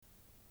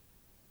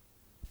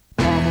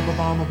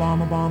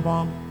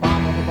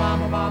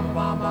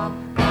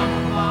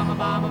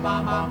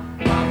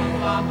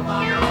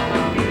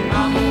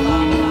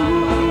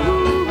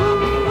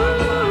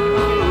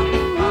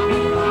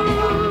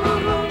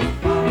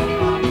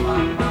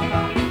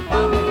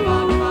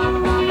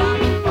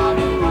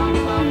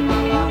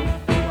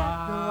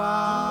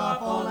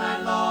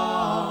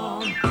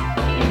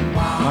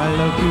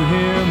To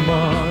hear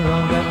more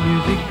of that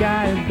music I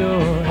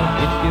adore.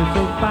 It feels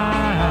so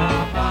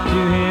fine to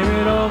hear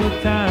it all the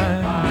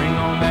time. Bring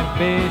on that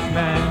bass,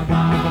 man,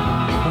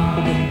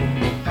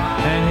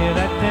 and hear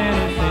that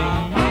tenor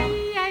sing.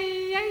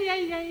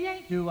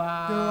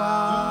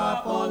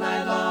 Do-wop all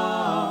night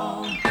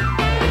long.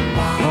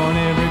 On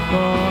every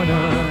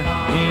corner,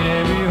 in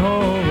every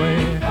hallway,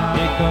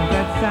 here comes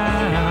that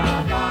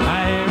sound.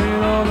 I hear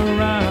it all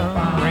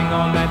around. Bring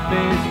on that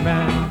bass,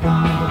 man.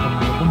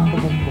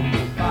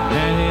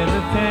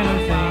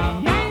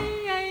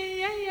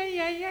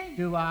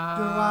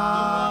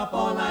 Do-wop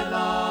all night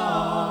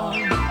long.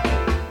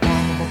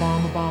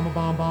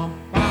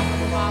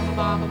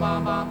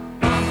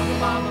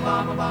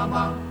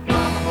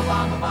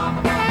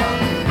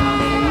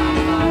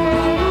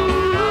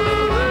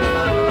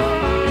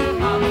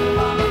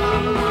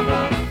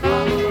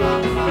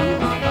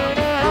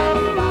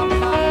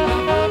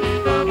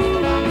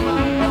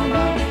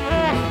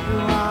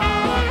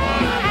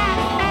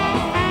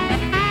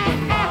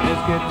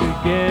 Let's get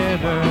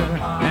together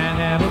and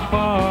have a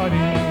party.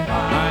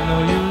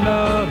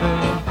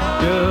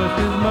 Just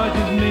as much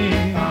as me.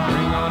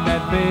 Bring on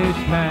that bass,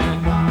 man,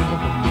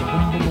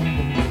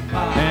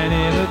 and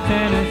hear the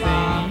tenor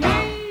sing.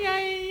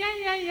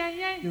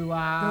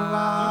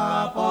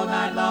 Do-wop all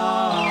night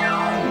long.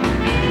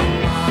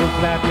 So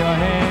clap your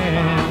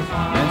hands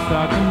and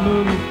start to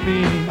move your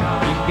feet.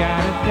 You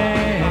gotta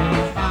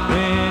dance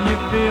when you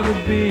feel the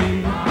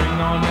beat. Bring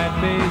on that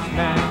bass,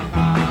 man,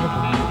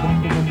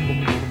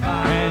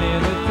 and hear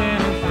the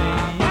tenor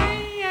sing.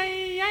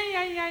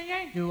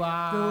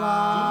 Do-wop.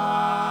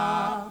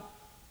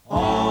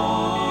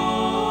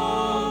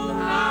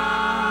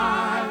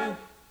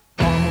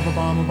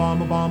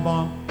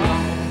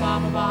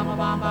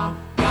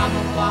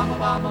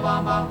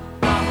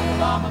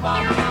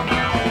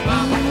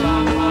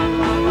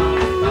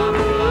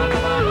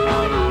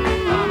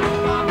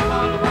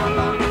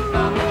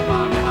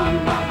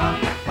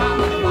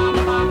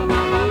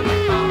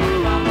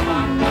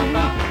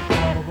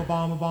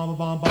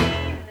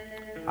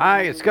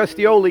 Hi, it's Gus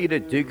D Oldie, the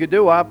Duke of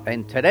Doo-Wop,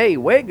 and today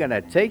we're going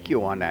to take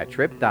you on that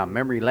trip down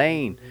memory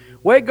lane.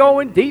 We're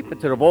going deep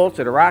into the vaults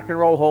of the Rock and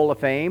Roll Hall of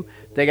Fame.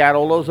 They got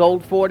all those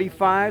old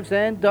 45s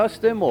and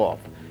dust them off.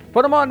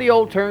 Put them on the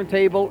old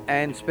turntable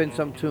and spin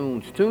some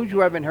tunes. Tunes you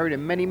haven't heard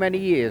in many, many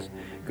years.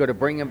 Going to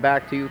bring them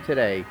back to you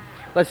today.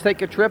 Let's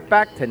take a trip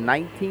back to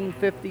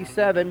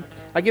 1957.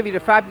 I give you the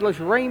fabulous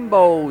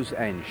Rainbows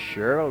and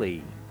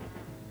Shirley.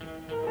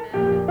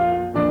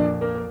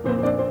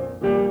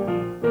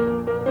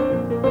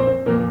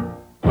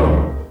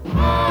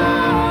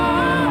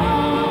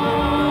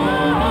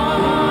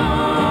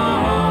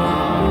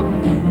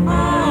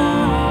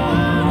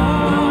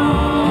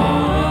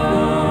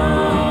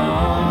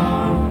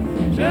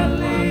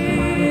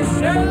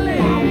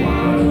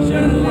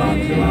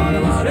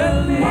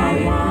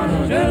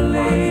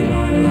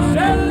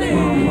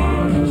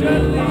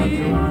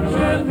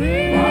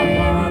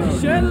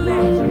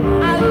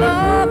 I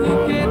love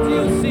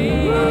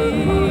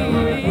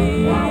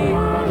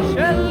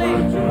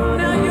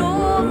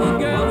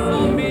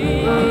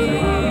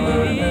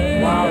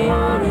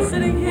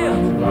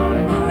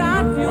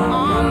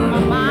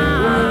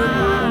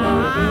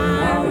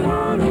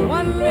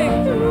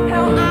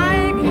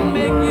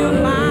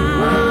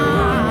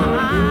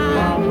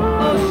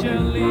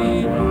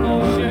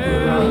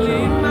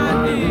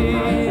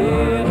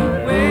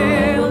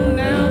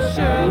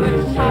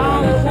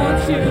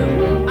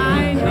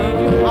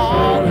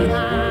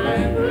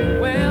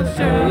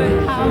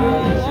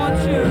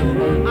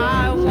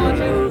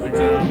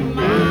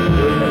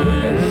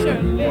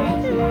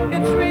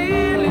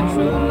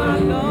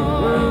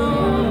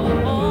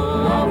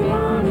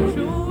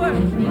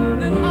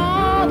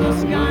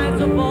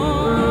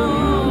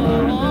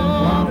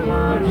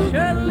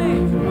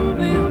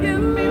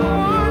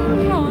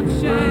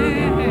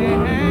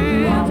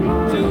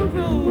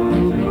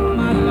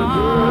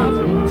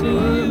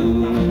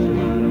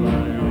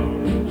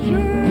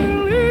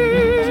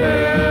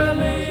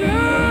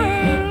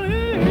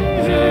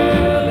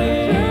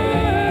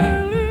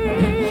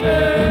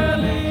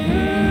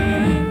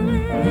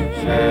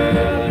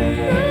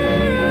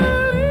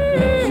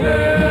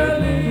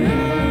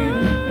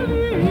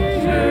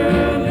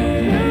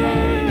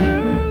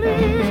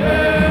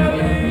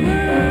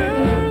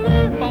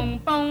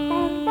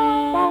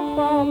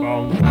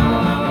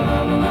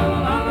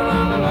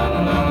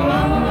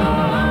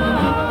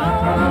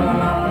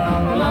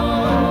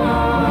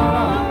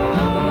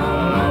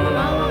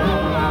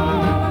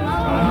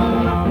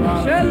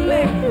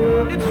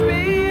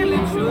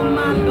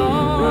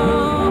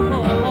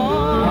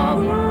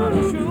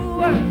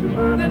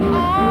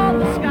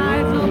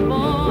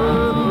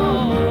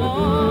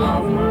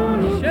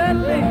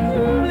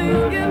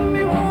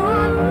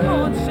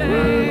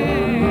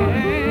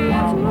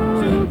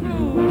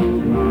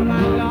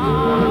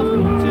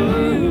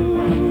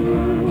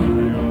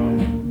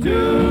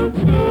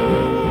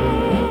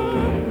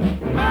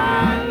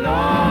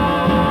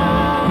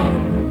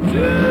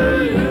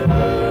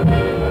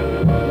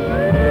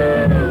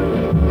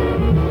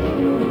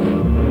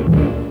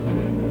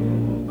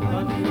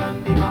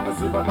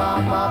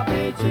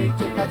chick,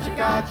 chicka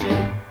chicka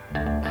chick.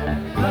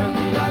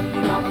 Lucky, lucky,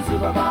 mama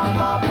super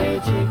mama play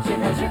chick,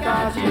 chicka chicka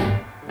chick.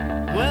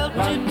 Well,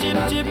 chip, chip,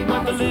 chip,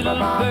 went the little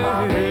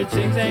bird,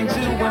 sing, sang, zoo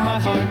in my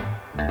heart.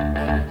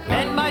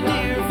 And my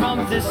dear, from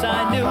this I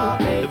knew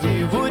that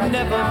we would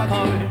never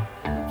part.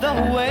 The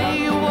way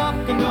you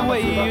walk and the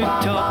way you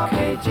talk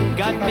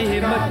got me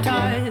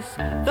hypnotized.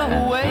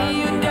 The way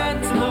you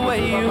dance and the way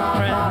you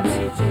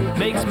prance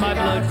makes my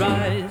blood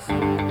rise.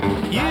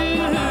 You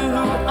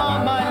are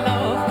my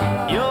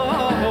love, you're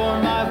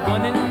my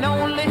one and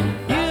only.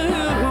 You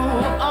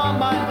are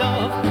my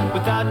love,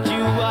 without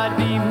you I'd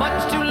be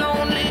much too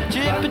lonely.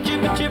 Chip,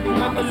 chip, chip,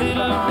 went the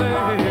little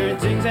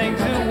bird, sing, sang,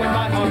 zoo in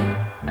my heart.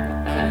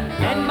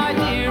 And my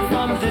dear,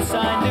 from this I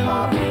knew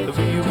that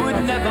we would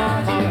never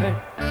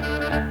part.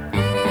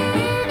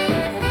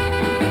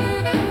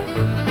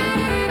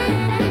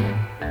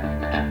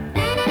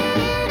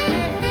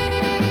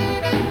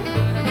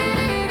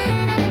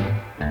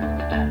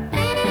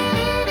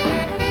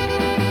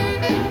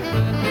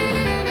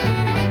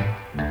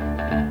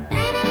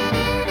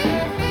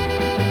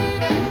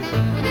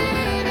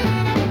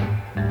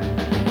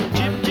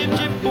 Chip, chip,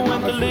 chip,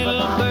 went the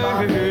little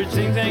bird,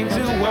 sing, sang,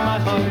 zoo in my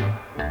heart.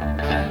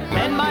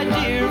 And my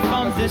dear,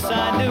 from this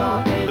I knew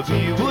that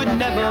we would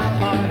never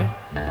part.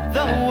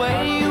 The way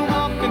you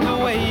walk and the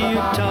way you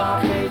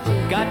talk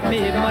got me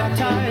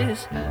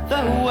hypnotized.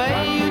 The way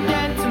you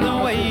dance and the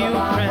way you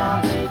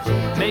prance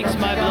makes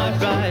my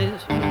blood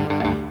rise.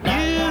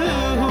 You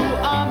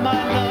are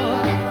my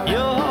love,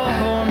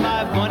 you're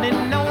my one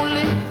and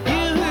only.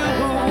 You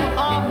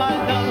are my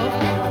love,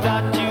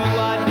 without you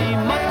I'd be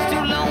much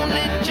too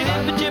lonely.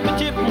 Chip, chip,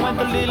 chip, went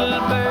the little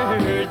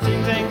bird,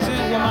 sing, sang, zoo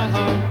in my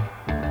heart.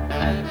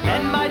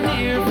 And my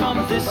dear, from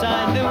this I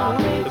knew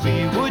that we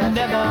would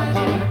never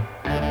part.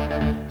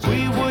 We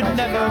would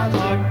never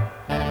part.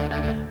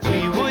 We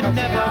would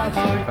never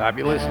part.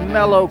 Fabulous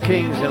Mellow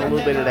Kings and a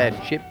little bit of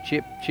that chip,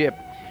 chip, chip.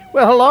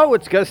 Well, hello,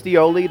 it's Gus D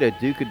Oldie, the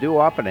Duke of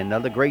Doo-Wop, and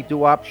another great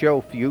doo-wop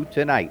show for you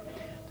tonight.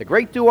 The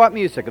great doo-wop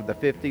music of the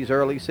 50s,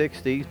 early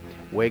 60s.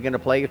 We're going to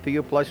play it for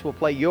you, plus we'll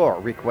play your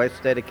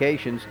request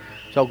dedications.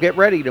 So get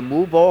ready to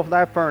move off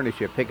that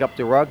furniture, pick up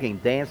the rug,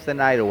 and dance the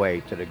night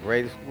away to the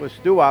greatest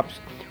doo-wops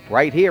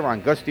right here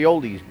on Gus D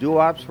Oldie's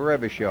Doo-Wops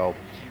Forever show.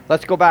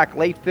 Let's go back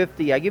late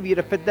 50. I give you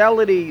the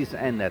Fidelities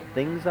and the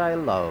Things I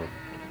Love.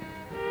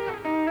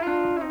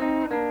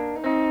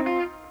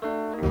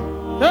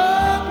 The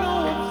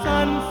glow of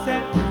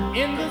sunset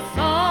in the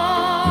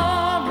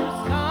summer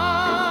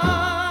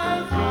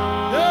skies,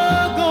 the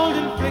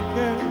golden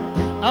flicker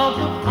of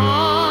the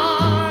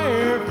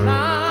fireflies,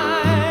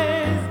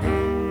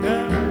 the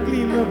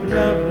gleam of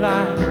love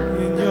light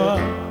in your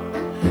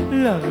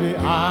lovely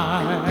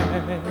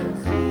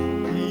eyes.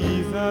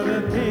 These are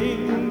the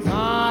things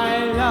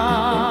I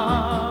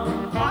love.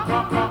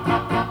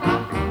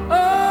 A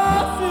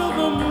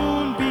silver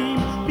moonbeam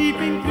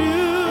peeping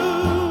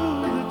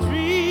through the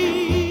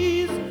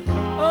trees,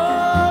 a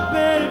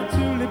bed of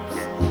tulips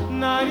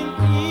nodding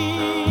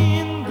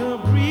in the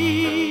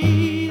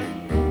breeze,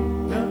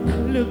 the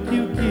look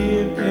you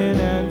give in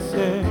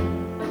answer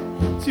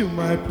to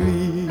my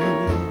plea.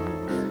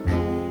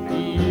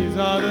 These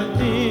are the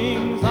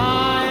things I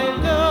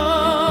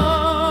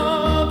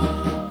love.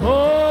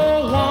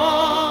 Oh,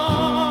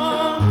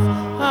 once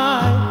I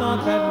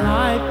thought that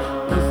life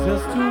was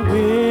just a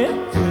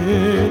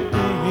wicked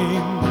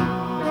thing.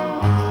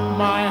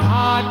 My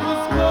heart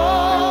was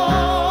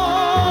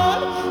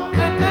cold,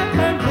 and then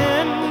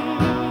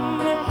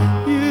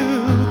you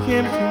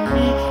came to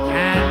me,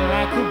 and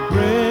like a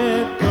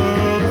breath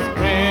of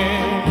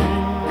spring,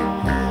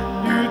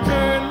 you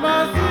turned my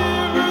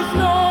silver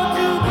snow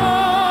to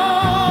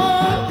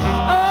gold.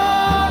 A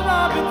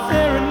robin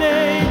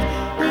serenade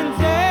when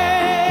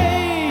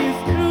day is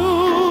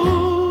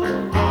through.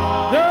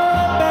 The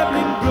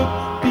babbling brook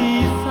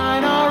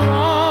beside our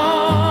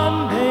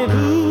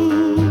rendezvous.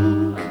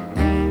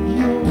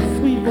 Your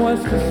sweet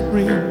voice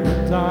whispering,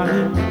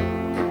 darling,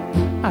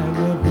 I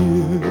love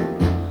you.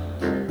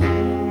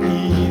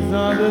 These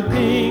are the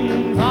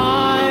things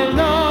I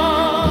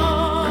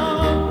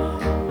love.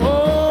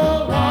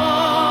 Oh, I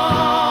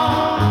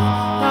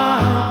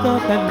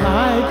thought that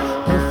life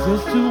was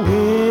just a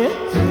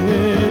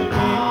wicked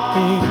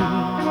thing.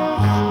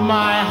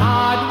 My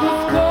heart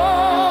was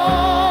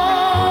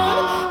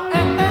cold,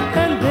 and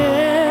then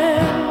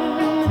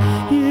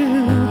you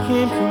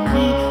came to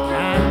me,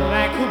 and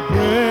like a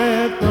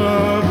breath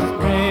of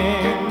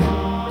spring,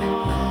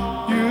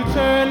 you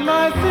turned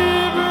my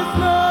silver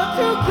snow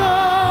to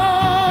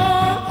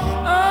gold.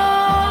 A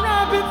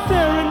rapid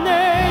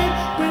serenade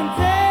when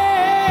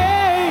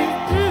day is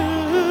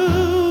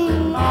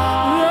through.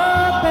 The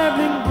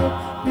babbling brook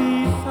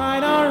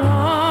beside our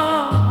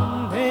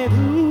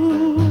rendezvous.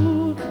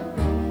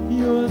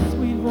 Your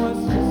sweet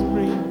voice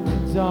whispering,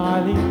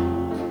 darling,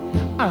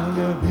 I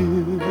love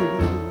you.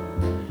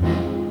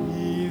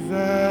 These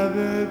are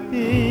the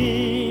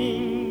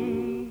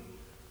things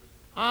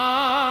I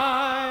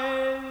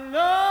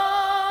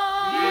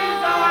love.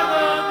 These are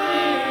the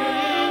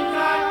things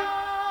I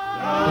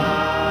love.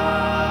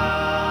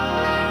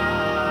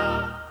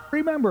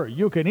 remember,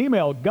 you can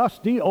email Gus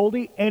D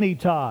Oldie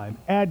anytime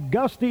at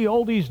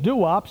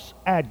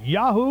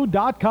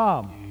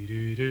gusdoldiesdowops@yahoo.com.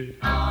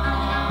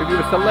 If you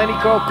was a Lenny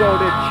Coco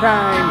that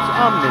chimes,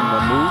 I'm in the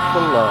mood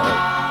for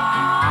love.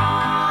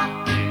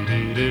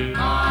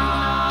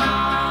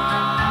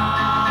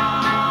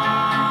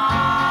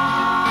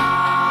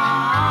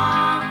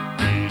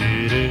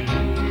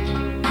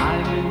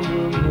 I'm in the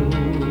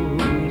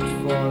mood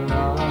for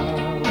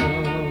love,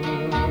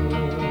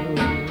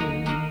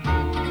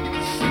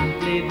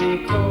 simply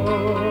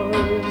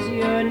because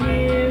you're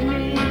near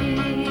me.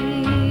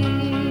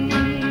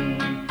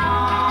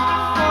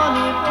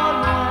 Funny, but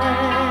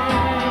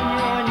when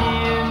you're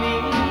near me,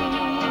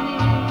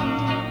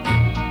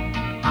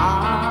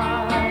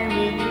 I'm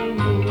in the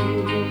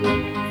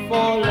mood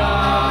for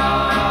love.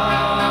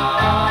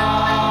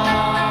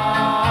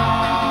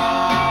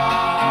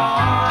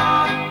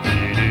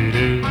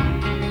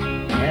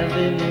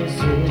 Heaven is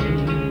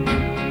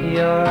in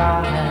your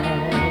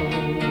eyes,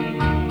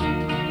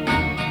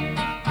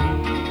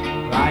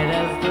 bright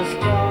as the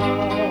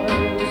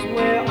stars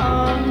we're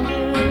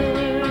under.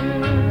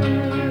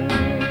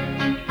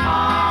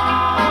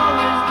 All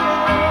is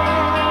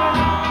there,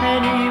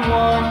 any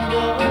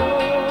wonder.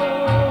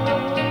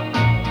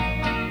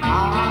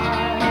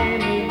 I'm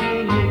in the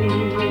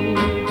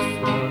mood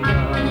for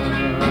love.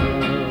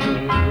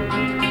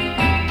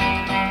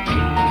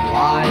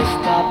 Why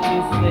stop to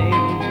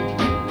think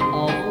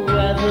of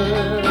weather?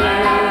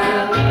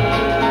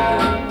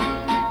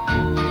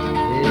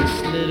 This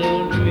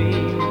little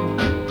dream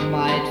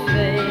might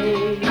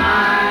fade.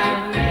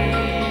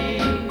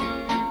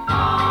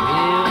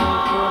 We'll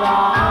put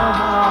our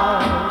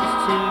hearts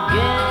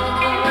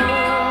together.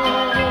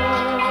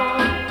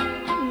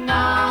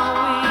 Now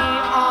we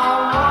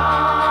are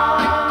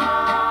one.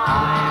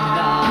 I'm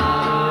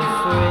not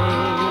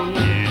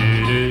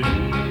afraid.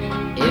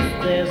 If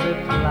there's a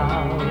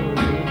cloud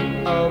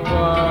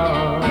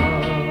above,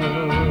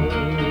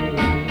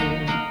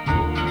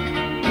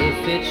 if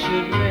it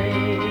should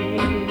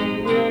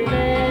rain, we'll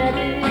let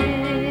it.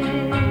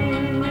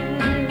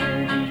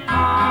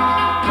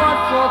 But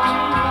for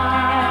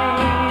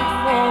tonight,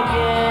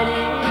 forget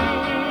it.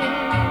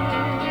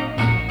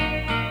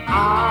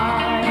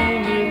 I'm in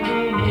the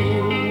mood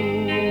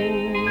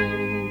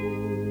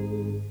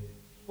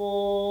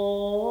for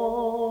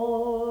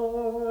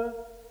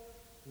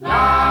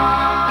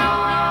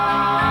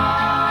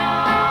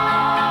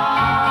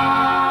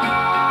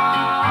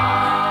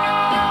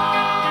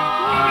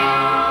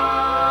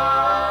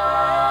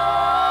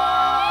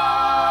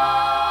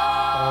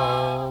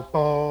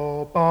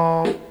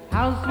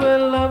house where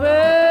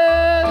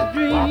lovers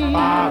dream.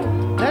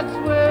 That's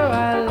where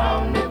I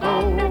long to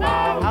go.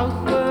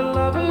 House where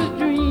lovers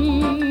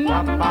dream.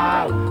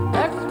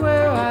 That's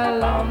where I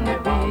long to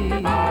be.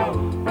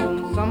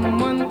 Won't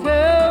someone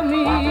tell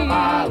me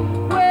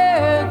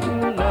where to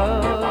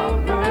lovers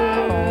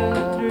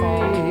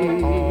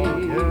dream?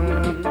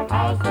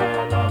 House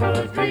where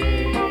lovers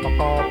dream.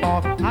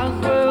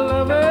 House where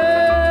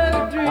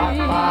lovers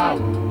dream.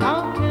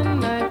 How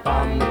can I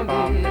find it?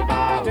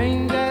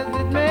 Strange as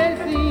it may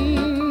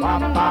seem, I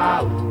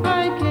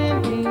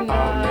can't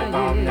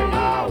deny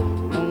it.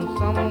 Won't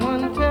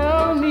someone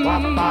tell me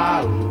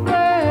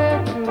where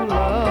to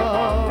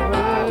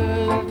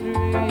lovers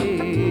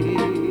dream?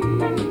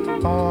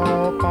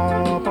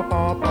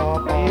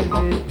 Is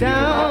it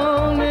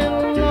down in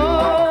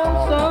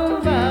Lonesome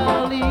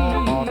Valley,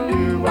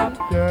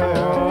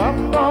 or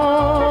up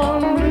on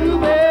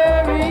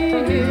Blueberry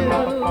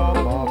Hill?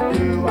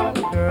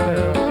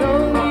 Show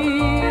me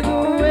the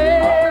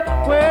way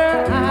where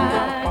I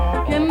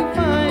can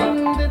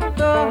find it,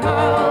 the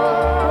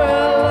house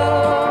where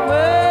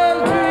lovers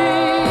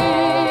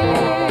dream.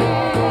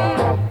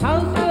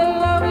 House where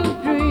lovers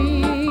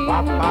dream.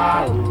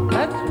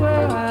 That's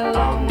where I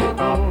long to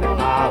go.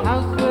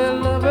 House where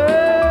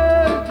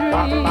lovers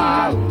dream.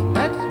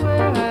 That's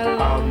where I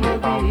long to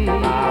be.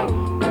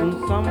 Won't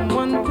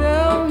someone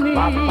tell me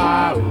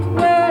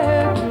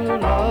where to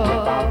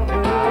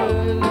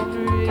lovers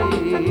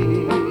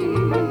dream?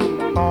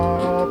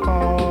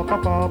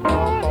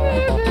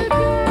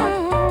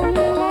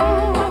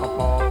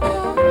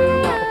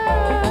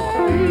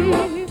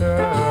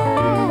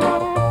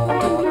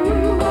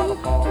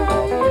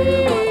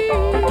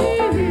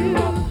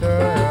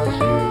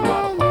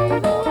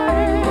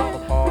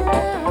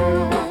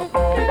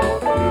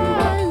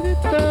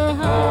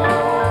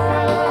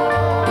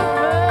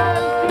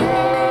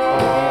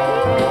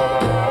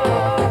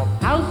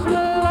 House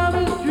where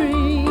lovers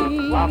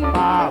dream.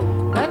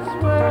 That's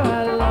where I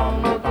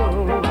long to go.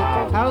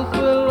 House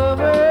where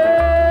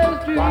lovers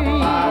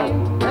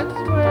dream. That's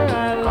where I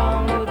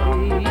long to be.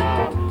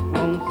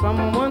 Won't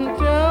someone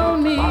tell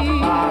me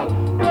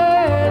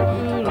where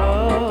to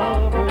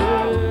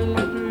lovers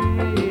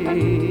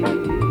dream?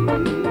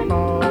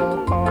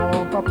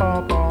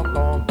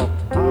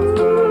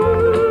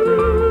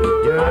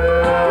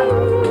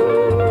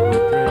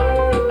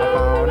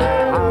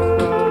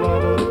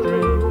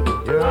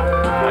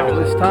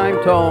 Fabulous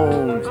Time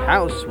Tones,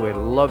 House Where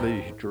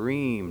Lovers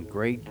Dream.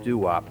 Great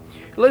doo-wop.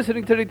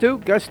 Listening to the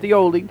Duke, Gus D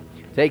Oldie,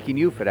 taking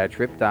you for that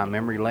trip down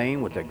memory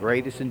lane with the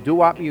greatest in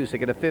doo-wop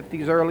music of the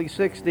 50s, early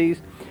 60s.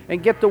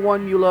 And get the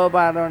one you love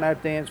out on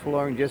that dance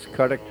floor and just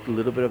cut a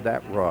little bit of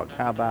that rug.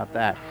 How about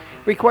that?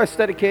 Request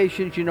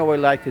dedications, you know I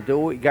like to do.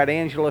 We got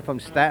Angela from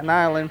Staten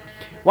Island.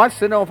 Wants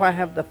to know if I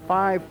have the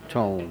 5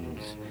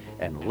 tones.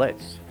 And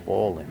let's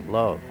fall in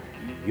love.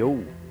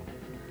 Yo.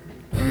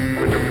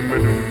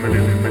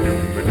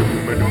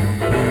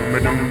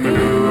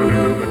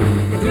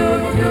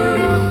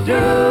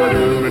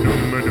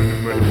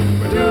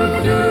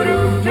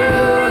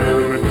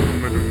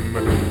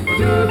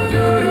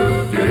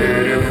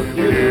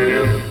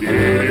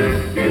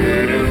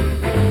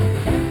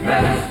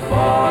 Let's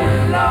fall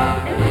in love.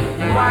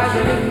 Why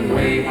shouldn't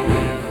we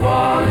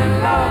fall in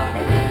love?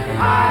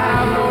 I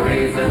have no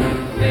reason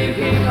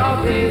thinking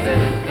of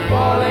teasing,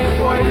 falling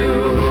for you.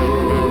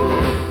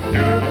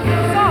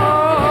 So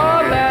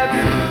let's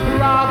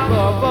rock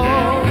the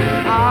boat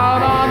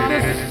out on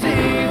this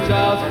sea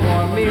just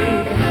for me.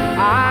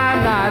 I'm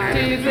not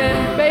teasing,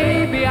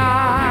 baby,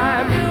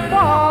 I'm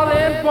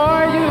falling for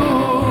you.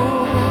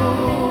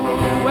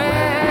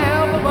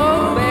 Well, the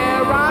boat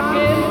they're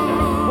rocking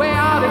way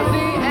out at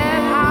sea,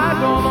 and I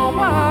don't know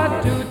what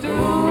to do.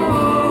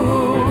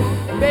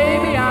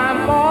 Baby, I'm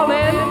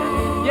falling,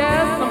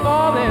 yes, I'm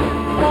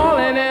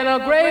falling in a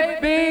great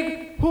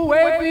big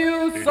way for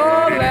you. So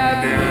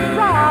let's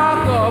rock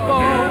the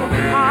boat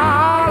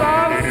out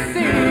on the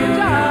sea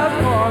just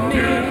for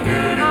me.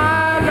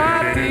 I'm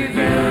not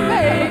teasing,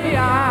 baby,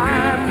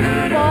 I'm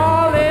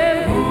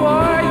falling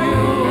for you.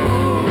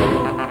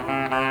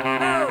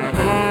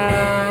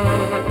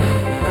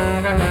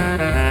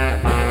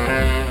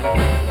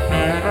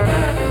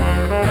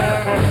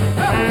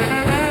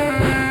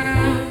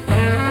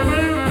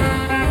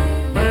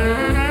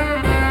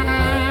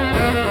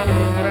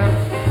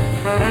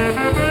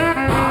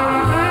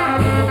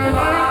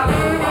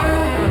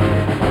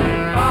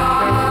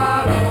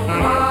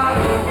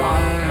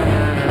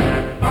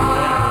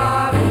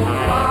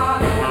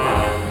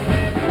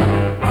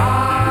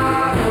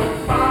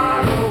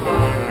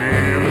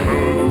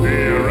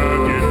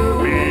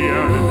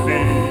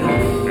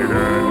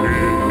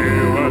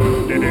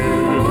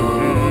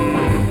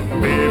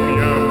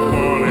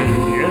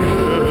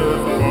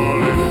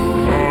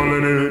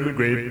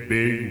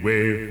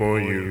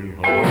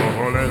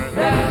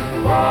 Let's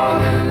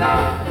fall in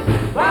love.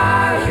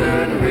 Why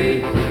shouldn't we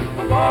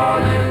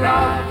fall in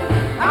love?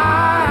 I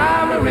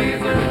have a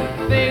reason,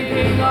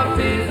 thinking of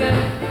teasing,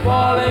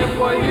 falling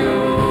for you.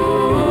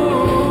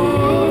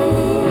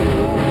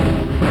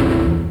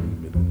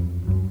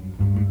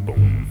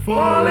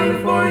 Falling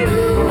for you.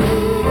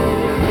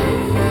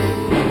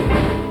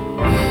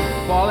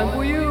 Falling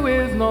for you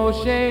is no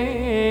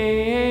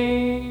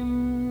shame.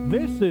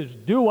 This is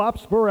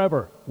Doo-Wops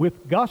Forever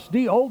with Gus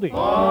D Oldie.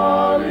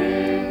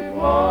 Falling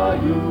for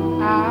you.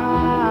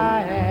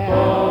 I am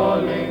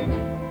falling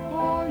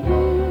for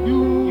you.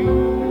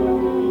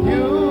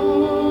 You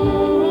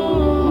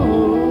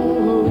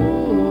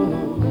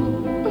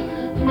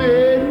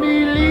made me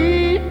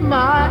leave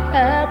my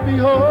happy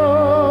home,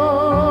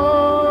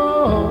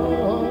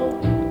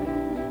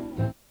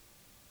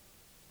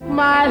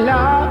 my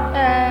love,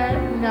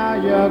 and now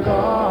you're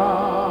gone.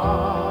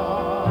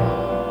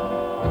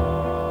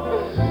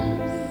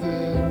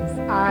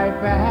 I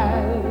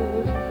fell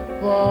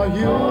for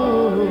you.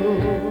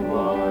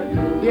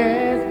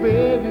 Yes,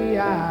 baby,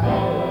 I'm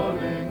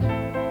falling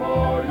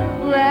for you.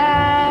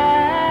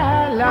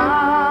 Well, I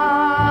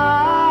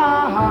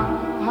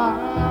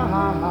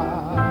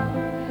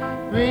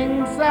bring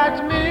such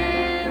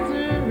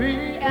misery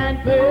and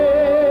pain.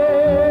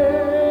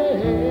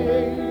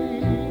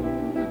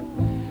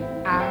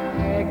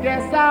 I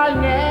guess I'll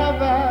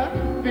never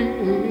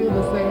feel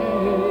the same.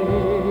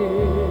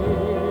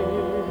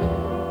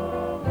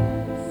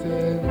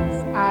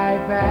 I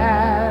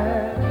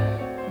fell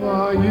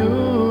for you.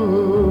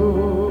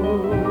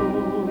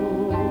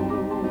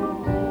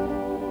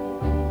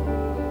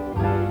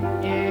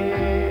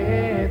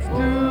 It's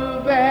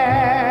too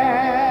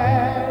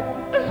bad,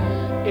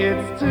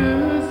 it's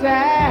too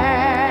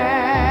sad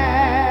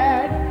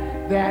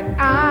that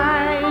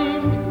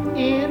I'm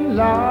in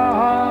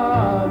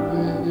love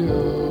with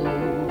you.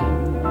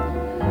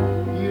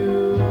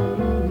 You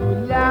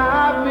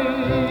love me,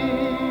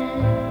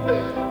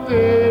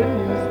 then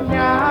you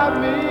snub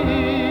me.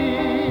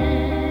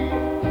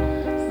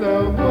 So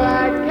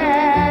what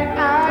can I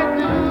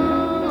do?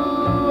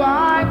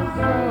 I'm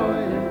so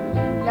in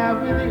love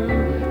with you.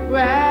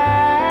 Well,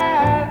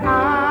 I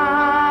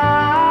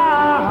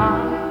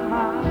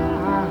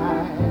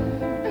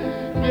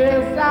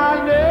guess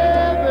I'll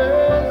never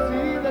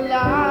see the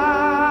light.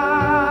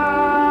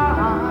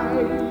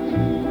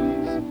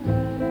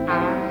 I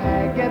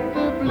get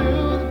the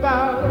blues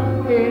about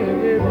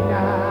every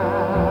night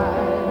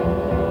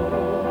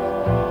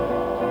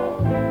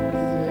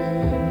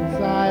since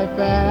I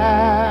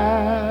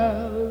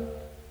fell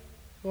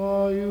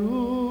for you.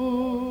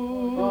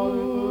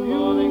 Falling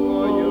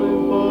for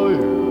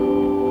you.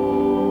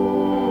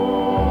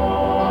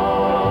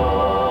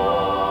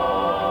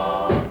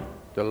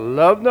 the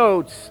Love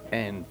Notes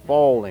and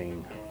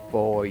Falling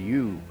for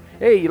You.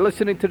 Hey, you're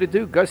listening to the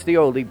Duke, Gus D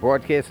Oldie,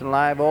 broadcasting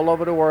live all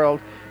over the world.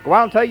 Go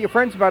out and tell your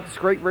friends about this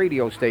great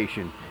radio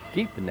station,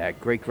 keeping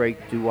that great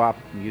doo-wop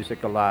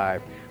music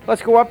alive.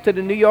 Let's go up to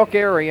the New York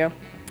area.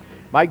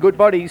 My good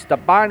buddies, the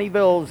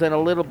Bonnievilles, and a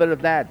little bit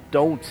of that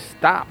Don't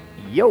Stop,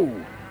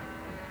 Yo.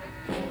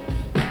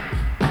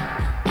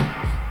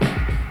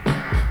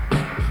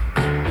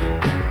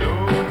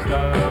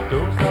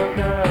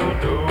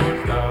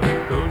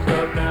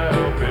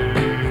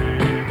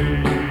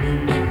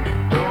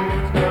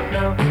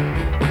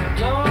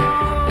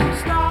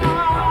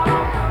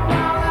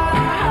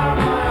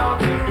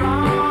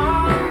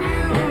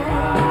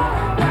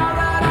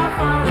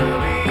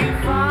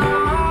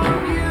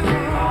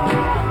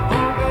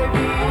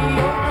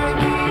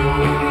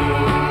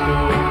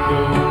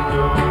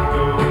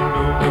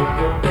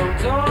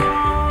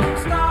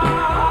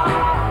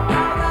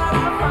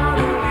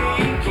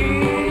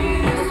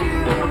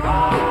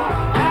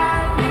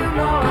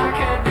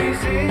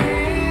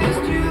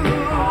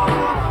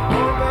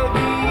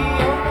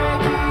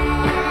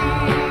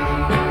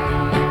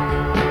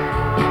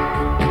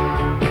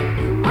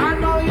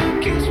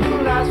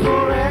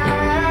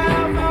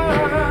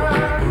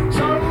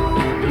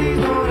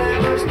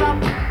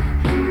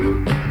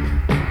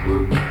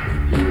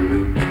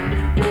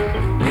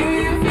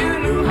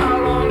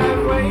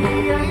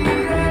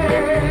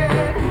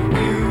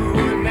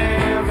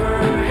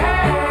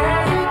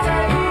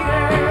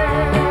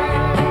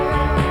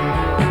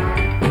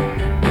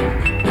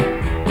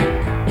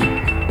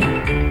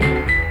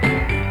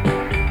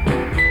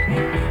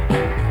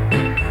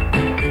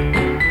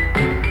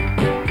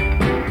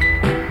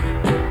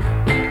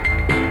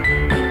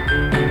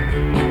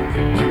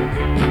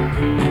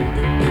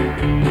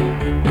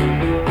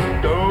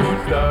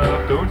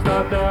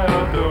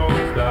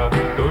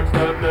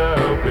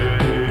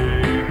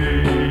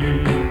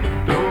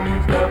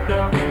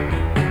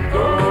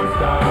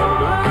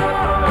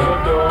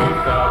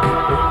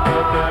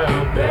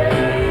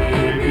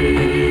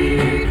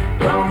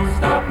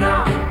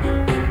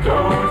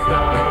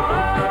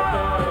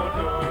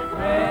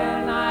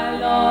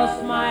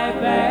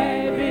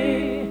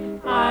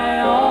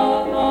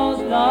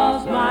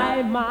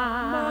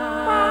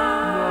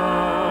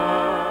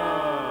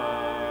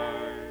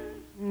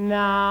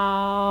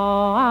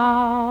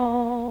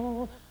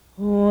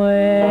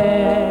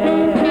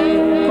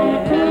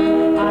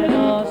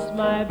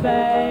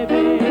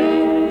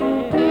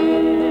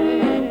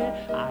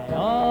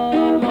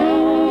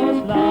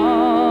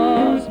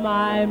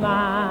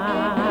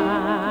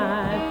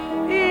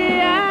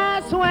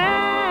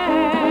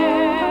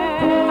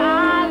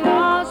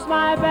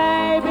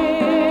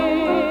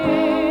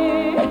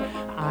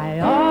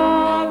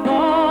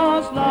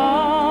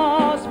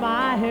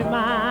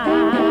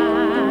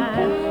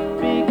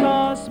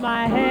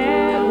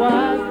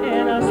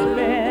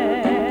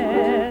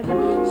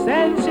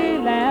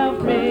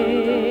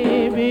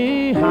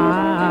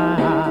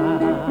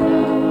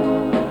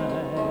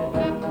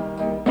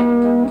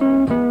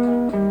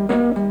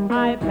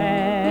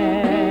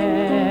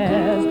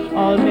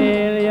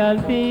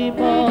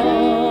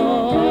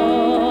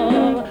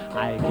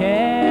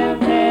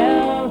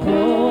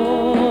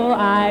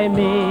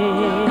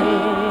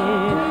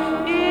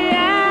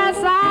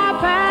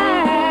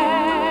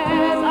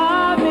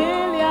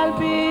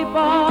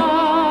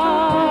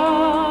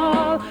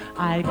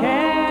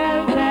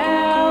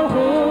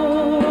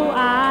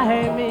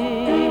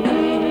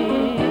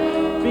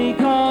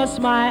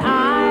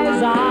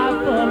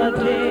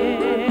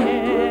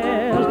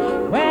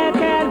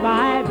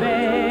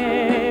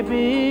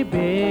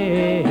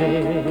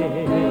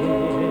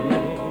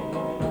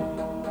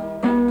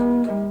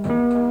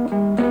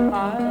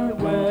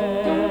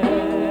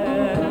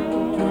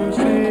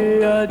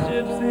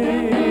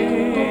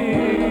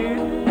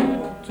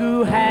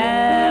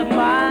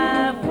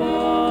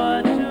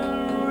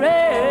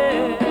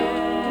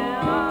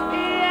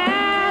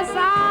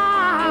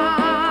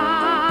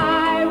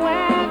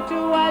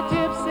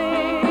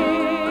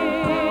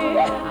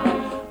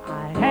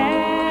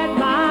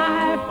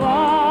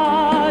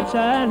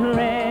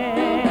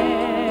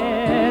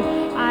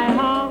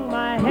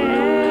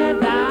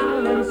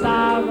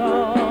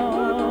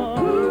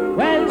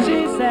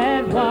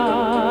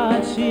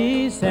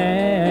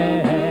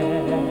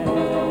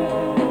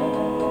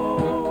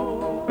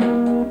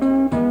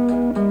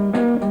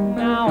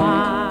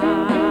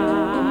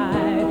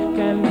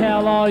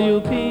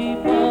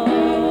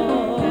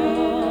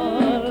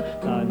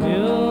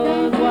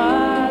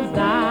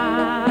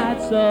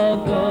 So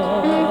good.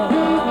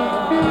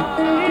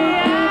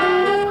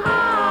 Yes,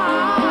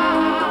 I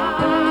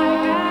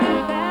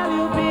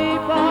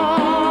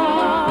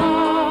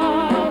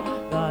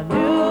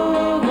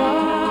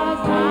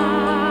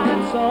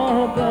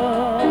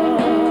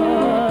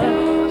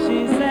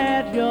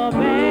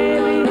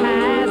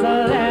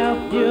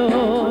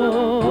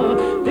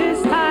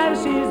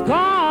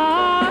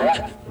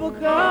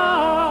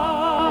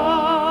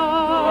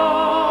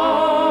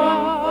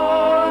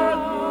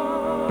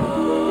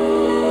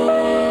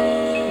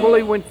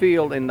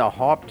Winfield in the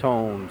harp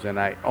tones, and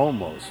I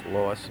almost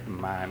lost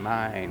my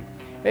mind.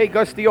 Hey,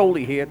 Gus D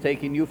Oldie here,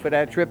 taking you for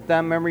that trip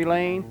down memory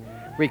lane.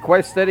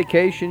 Request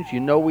dedications, you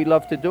know we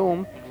love to do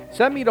them.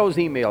 Send me those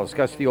emails,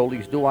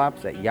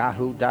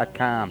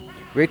 gusdoldiesdoops@yahoo.com.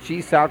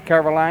 Richie, South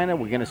Carolina,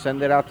 we're going to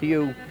send it out to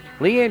you.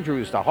 Lee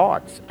Andrews, the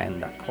Hearts,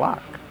 and the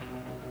Clock.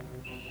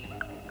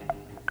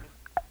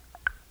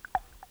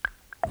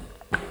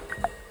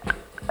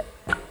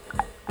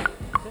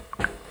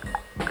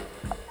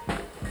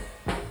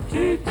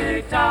 Tick,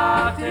 tick,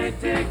 tock, tick,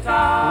 tick,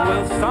 tock.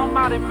 Will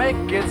somebody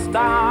make it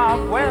stop?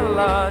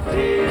 Well,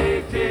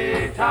 tick,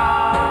 tick,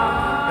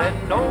 tock. That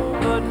no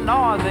good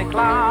noisy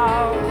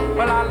cloud.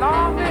 Well, I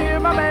long to hear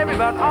my baby,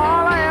 but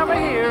all I ever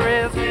hear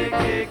is tick,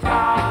 tick,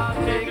 tock,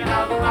 ticking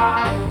of the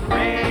clock.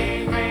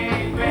 Ring,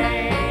 ring,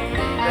 ring.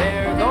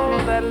 There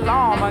goes that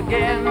alarm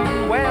again.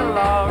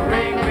 Well,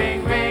 ring,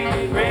 ring,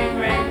 ring, ring,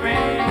 ring,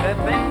 ring. That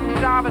thing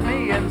driving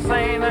me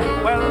insane.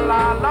 Well,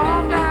 I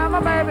long to have my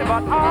baby,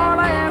 but all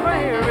I ever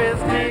hear is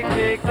tick,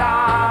 tick,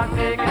 tock,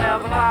 ticking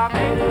of the clock.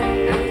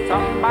 If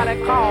somebody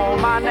call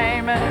my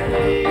name,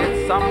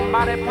 it's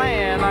somebody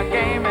playing a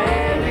game,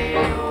 and you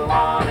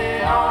want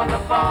it on the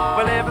phone.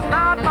 Well, if it's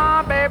not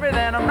my baby,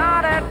 then I'm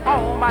not at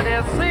home. I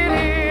just sit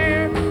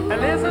here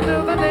and listen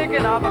to the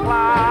ticking of the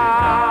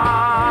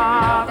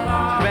clock.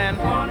 It's been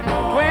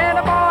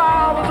 24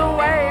 hours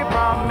away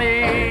from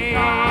me.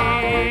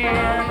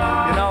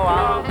 You know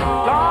I'm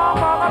gone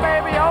for my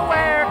baby, oh,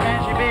 where can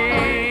she be?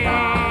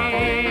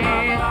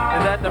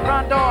 Is that the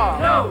front door?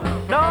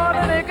 No,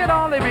 then it could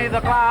only be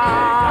the clock.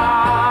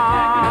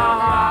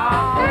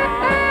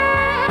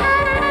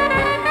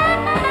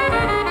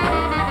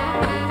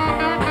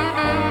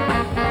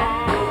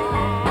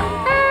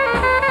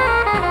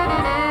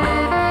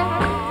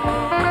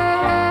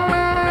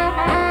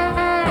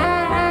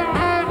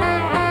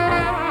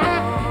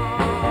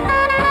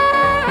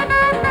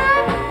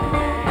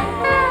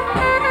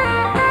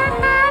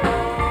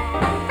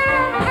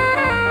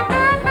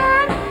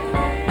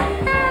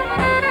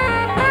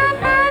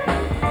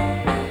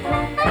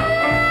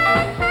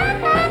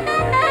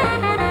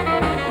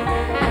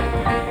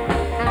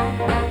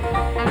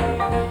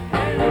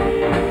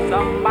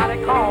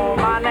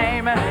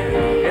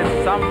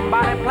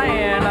 Somebody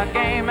playing a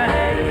game,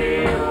 and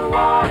you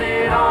want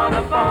it on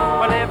the phone.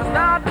 Well, if it's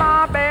not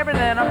my baby,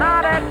 then I'm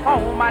not at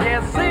home. I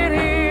just sit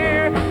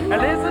here and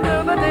listen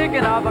to the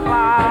ticking of the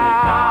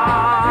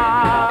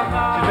clock.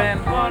 She's been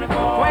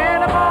 24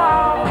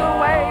 hours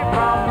away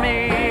from me.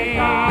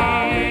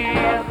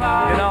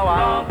 You know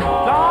I'm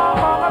gone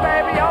for my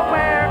baby, oh,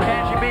 where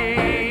can she be?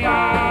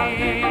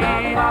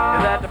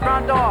 Is that the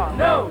front door?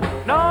 No,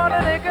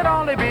 then it could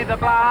only be the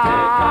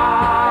clock.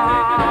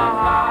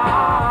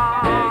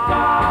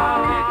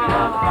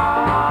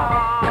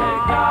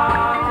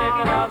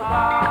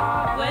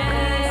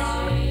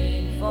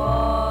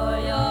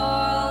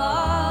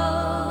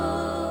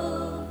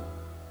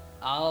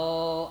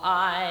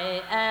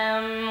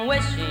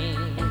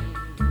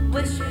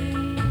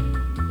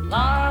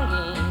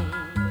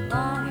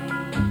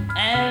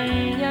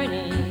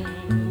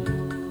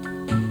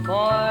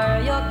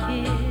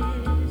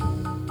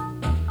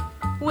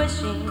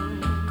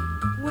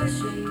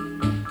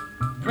 Wishing,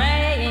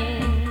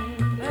 praying,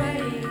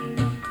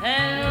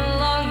 and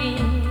longing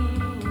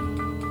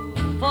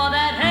for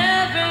that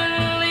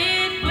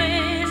heavenly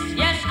bliss.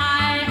 Yes,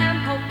 I am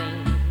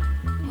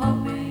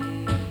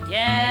hoping,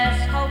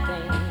 yes,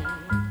 hoping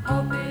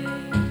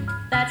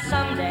that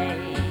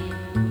someday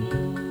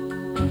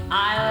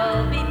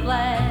I'll be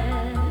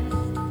blessed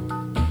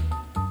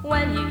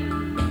when you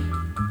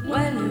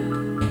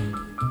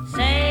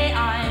say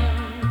I'm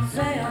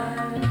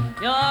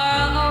your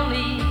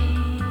only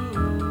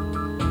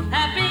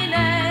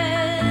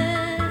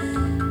happiness.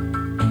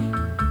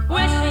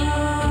 Wishing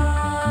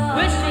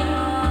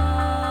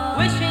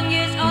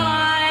is all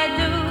I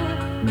do.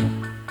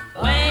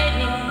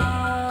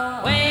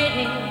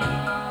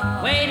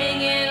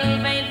 Waiting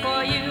in vain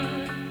for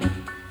you.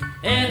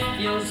 If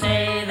you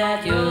say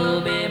that you'll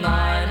be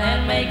mine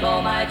and make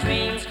all my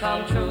dreams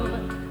come true,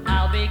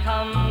 I'll be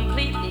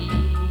completely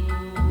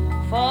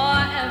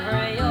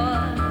forever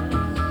yours.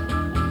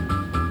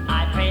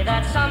 I pray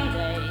that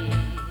someday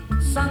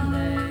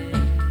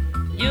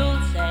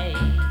you'll say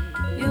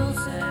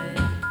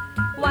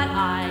what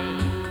I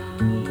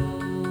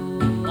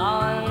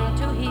long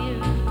to hear,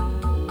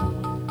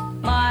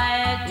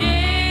 my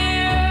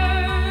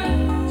dear.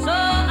 So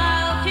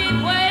I'll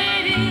keep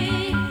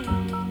waiting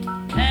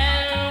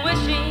and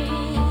wishing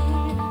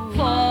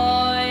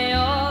for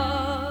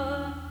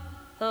your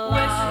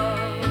love.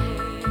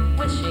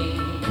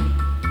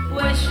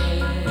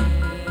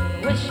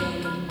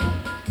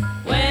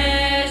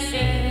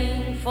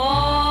 Wishing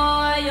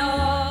for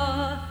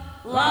your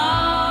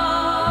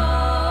love.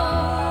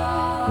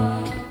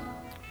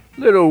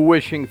 Little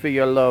Wishing for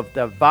Your Love.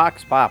 The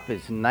Vox Pop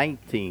is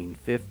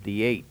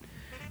 1958.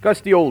 Gus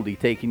D Oldie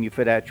taking you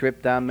for that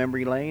trip down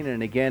memory lane.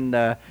 And again,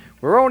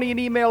 we're only an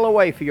email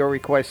away for your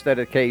request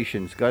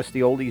dedications. Gus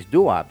D Oldie's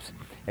Doo-Ops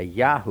at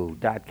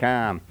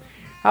yahoo.com.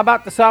 How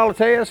about the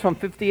Solitaires from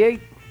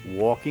 58?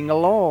 Walking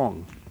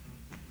Along.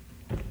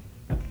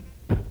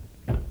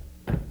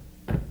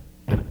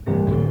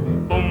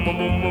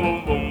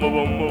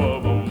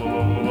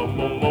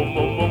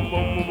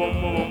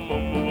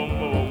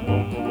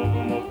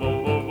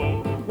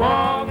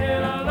 Walking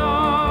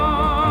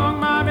along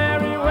my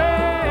merry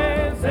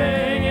way,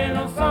 singing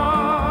a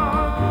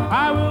song.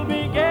 I will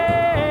be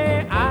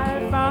gay.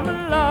 I found a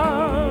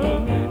love,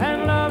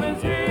 and love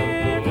is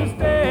here to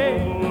stay.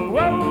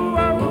 Whoa,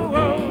 whoa,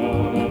 whoa,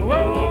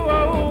 whoa,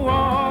 whoa,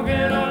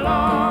 walking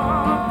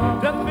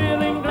along, just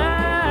feeling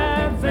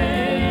glad,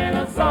 singing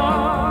a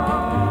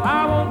song.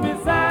 I won't be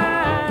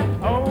sad.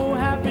 Oh,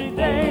 happy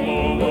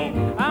day.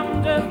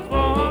 I'm just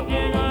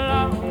walking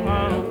along.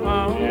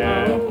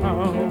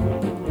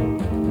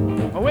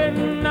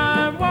 When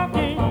I'm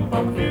walking,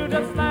 I feel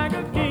just like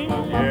a king.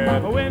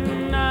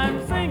 When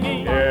I'm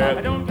singing,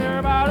 I don't care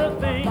about a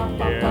thing.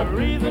 The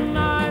reason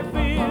I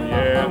feel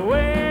the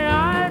way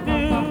I do,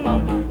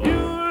 you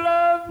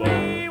love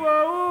me,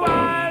 oh,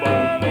 I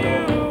love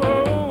you.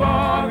 Oh,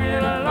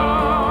 walking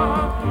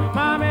along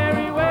my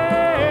merry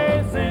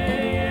way,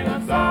 singing a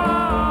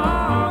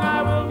song.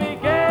 I will be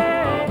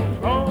gay,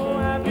 oh,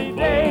 happy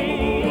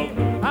day.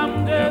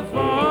 I'm just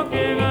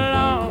walking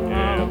along.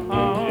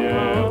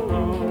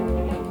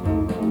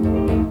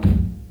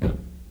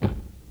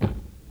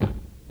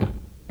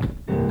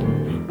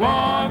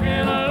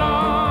 Walking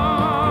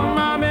along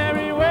my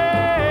merry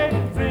way,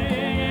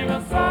 singing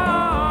a song.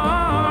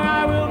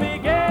 I will be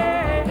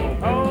gay,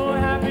 oh,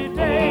 happy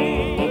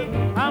day.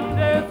 I'm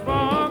just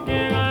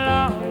walking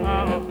along.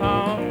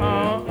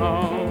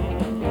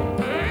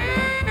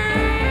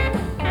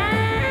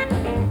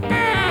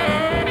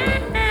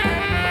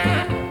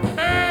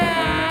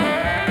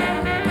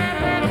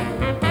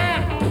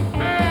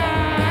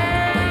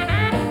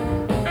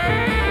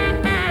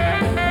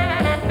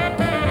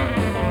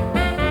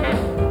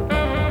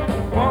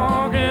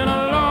 Walking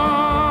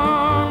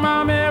along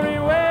my merry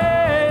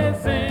way,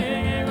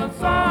 singing a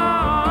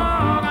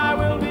song. I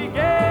will be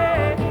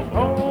gay,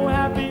 oh,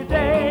 happy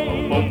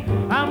day.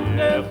 I'm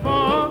just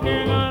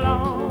walking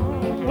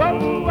along. Whoa,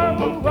 whoa,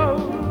 whoa, whoa,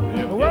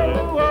 whoa,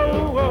 whoa,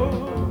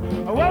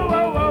 whoa,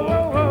 whoa, whoa,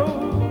 whoa,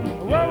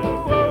 whoa,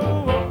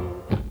 whoa, whoa.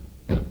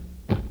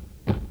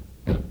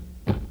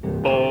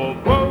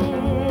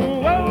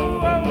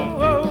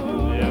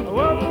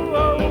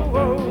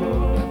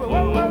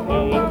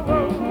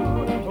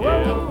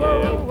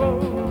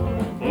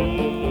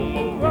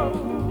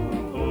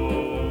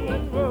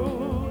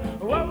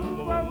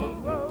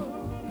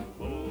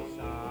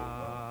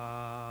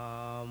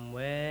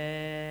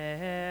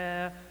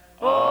 Somewhere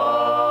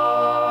over,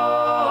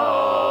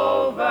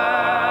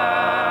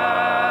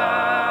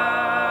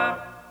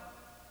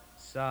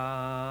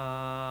 somewhere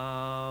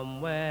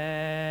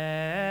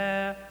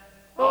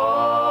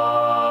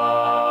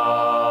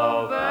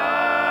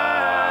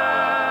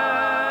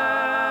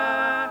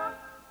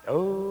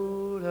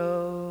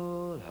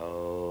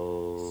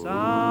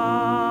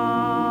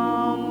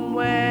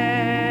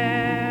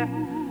somewhere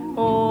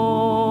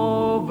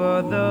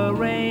over the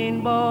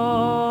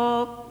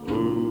rainbow,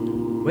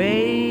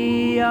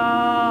 way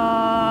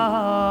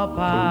up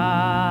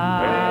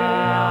high.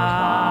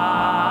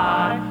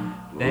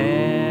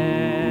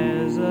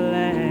 There's a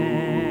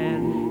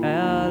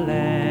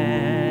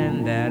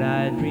land that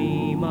I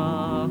dream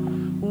of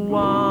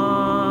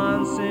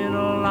once in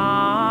a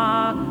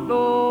long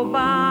go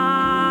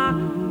by.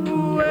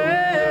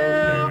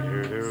 Well,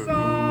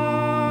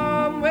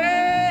 somewhere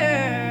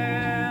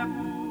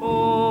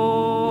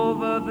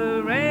over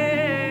the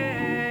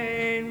rainbow,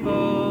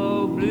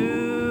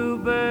 bluebirds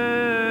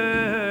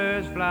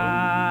fly.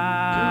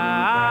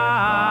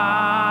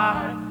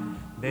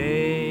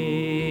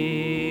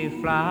 They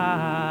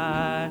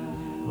fly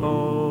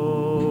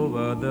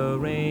over the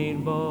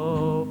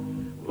rainbow.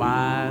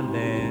 Why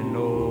then,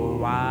 oh,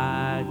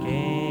 why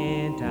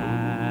can't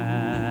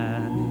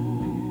I?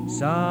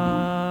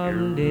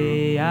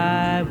 Someday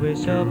I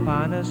wish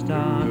upon a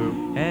star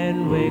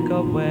and wake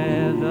up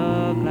where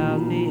the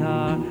clouds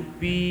are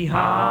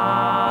behind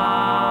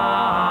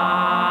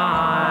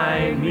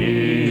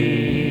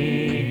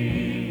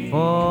me.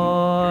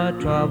 For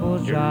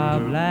troubles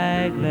drop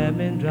like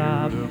lemon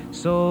drop,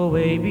 so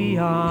way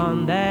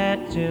beyond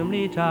that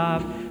chimney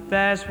top.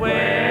 That's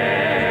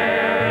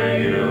where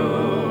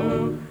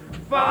you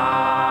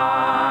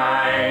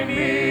find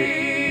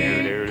me.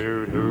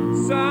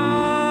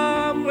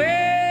 Somewhere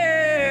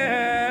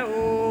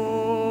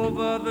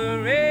over the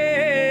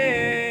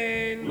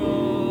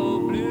rainbow,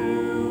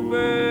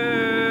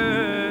 bluebirds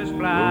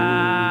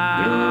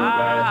fly.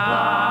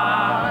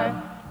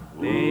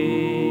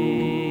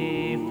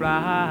 They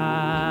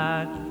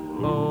fly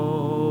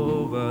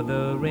over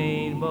the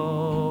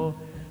rainbow.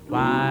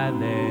 Why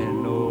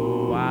then,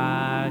 oh,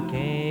 why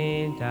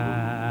can't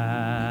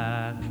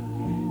I?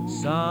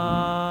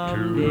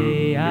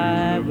 Someday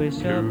I wish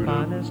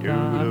upon a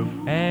star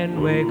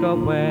and wake up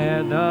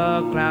where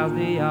the clouds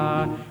they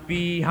are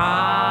behind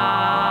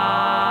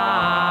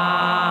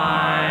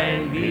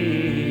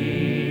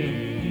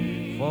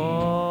me.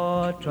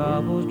 For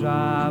troubles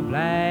drop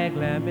like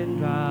lemon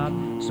drop.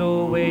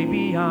 So way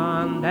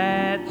beyond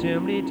that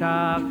chimney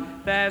top,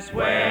 that's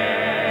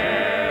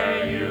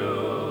where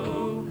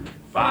you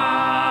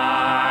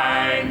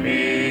find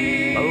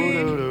me.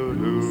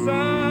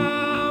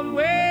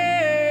 Somewhere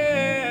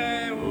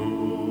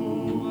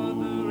over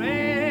the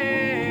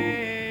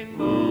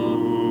rainbow,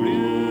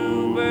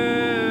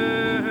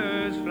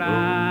 bluebirds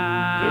fly.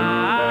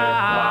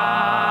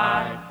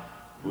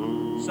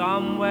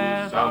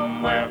 Somewhere,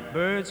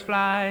 birds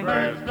fly,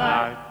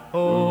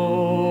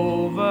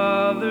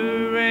 over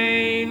the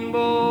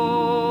rainbow.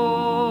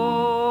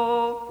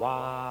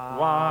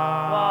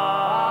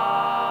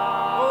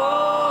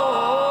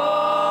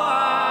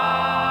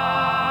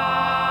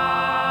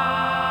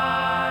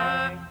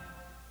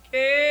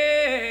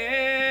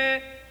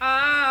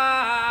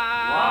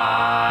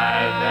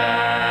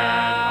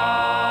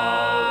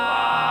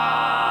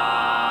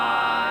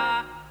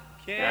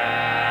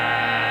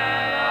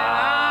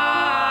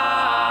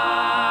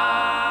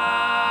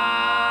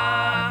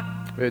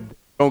 It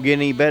don't get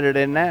any better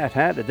than that,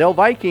 huh? The Del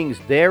Vikings,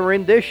 their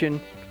rendition,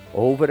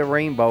 Over the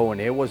Rainbow, and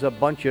there was a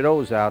bunch of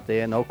those out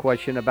there, no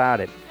question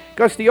about it.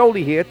 Gus D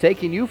Oldie here,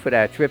 taking you for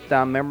that trip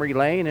down memory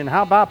lane. And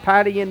how about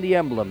Patty and the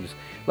Emblems?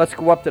 Let's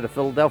go up to the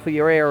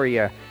Philadelphia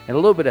area and a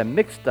little bit of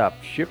Mixed Up,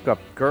 Shook Up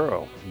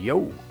Girl.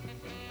 Yo.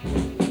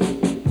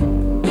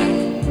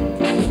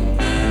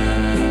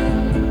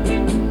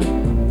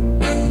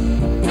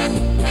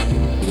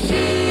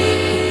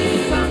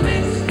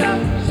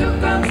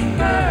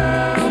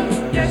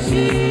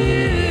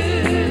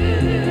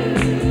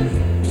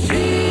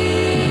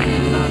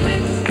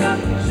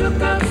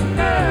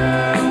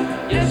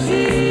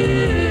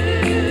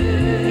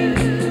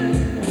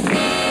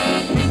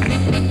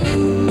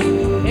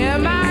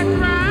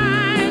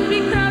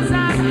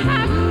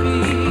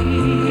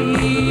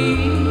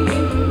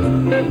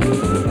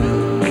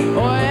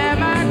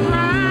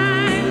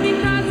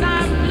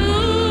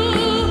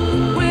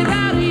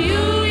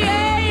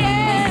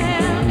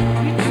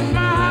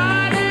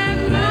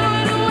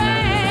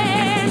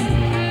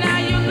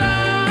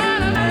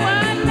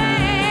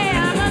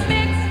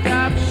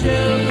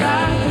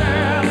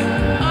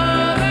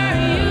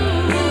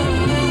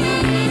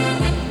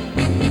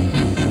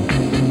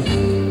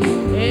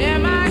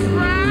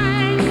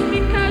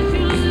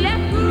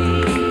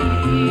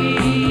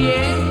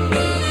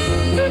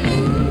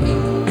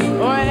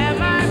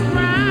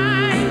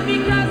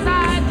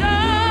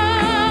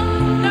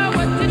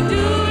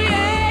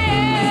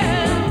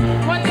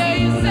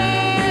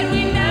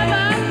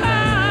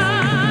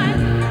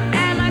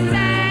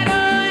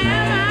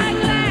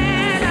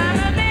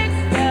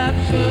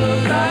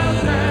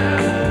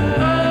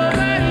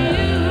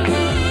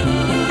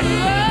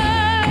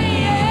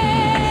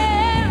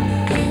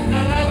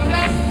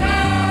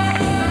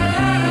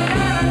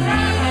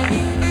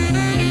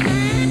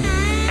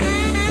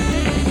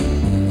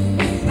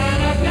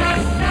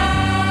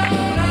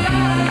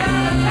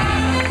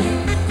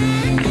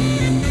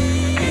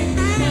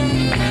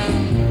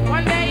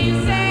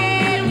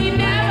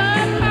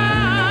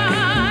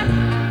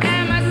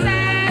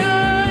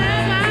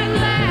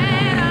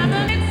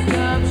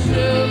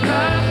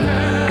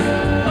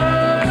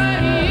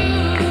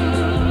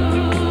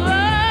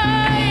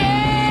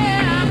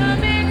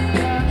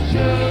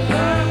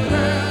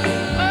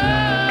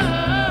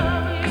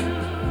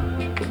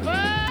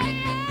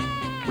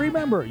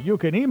 Remember, you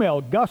can email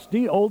Gus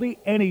D Oldie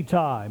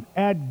anytime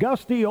at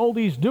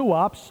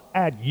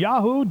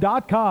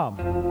gusdoldiesdoops@yahoo.com.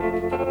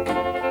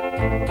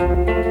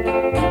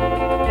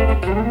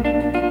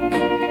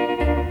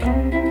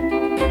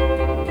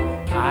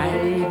 I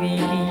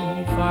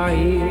believe for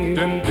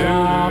every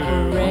drop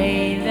of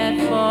rain that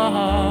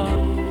falls,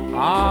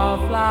 our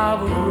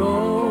flower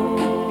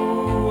grows.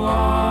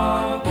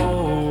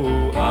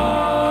 Oh,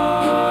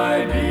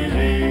 I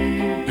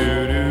believe.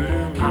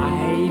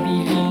 I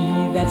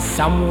believe that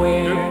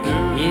somewhere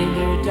in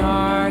the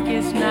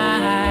darkest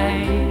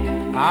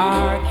night,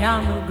 our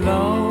candle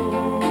glows.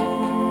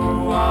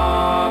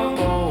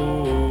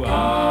 Oh,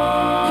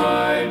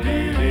 I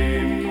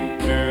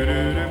believe.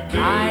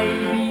 I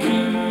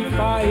believe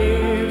for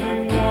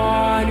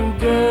everyone who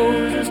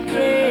goes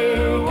astray,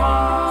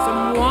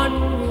 someone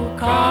will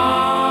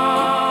come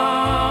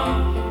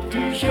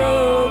to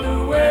show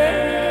the way.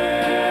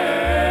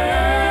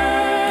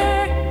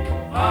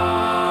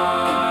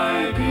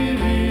 I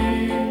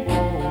believe,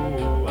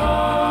 oh,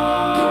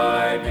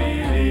 I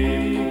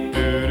believe.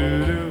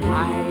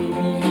 I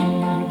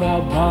believe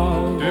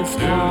above the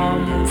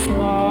storm, the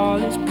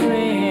smallest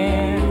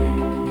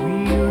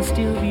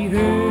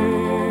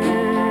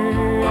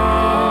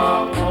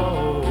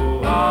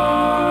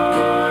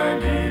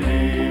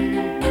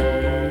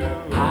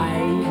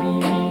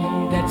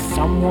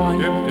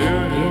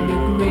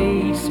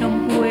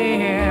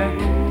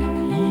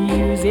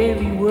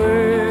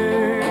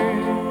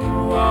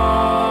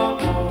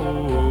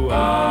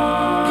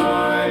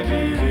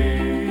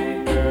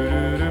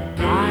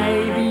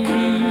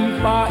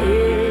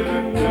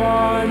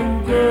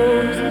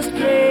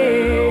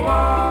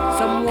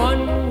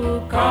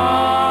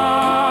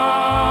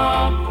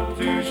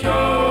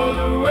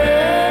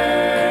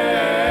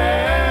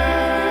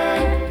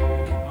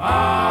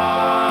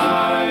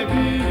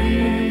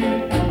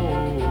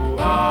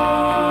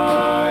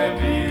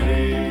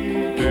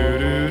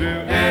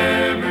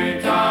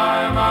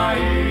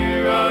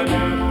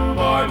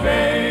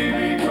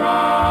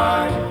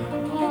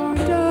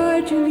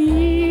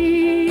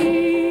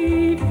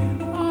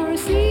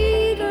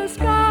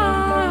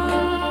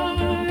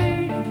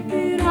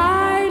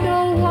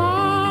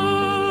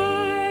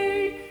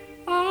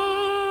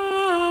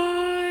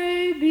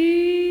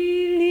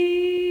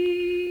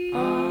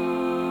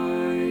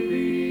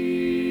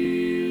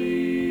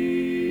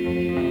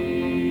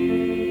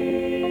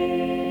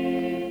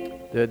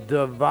The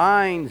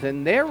Divines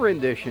and their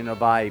rendition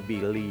of I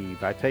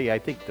Believe. I tell you, I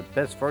think the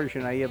best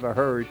version I ever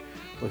heard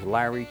was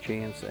Larry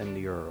Chance and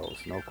the Earls,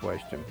 no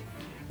question.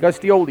 Gus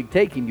D Oldie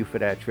taking you for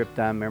that trip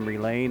down memory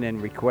lane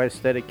and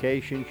request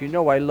dedications. You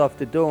know I love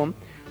to do them.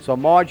 So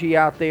Margie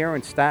out there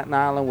in Staten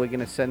Island, we're going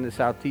to send this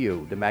out to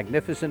you. The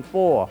Magnificent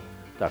Four,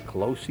 The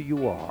Closer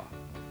You Are.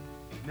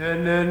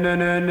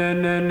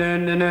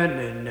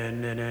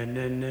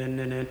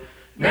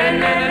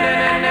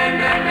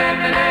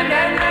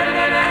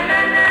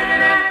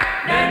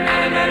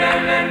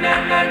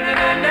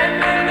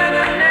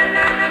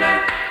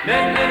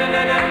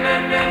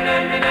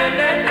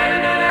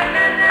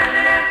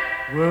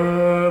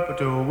 Whip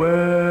to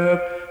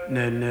whip,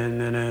 na na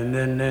na na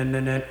na na na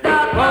na. The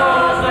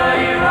closer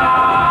you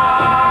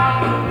are,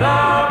 the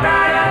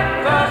brighter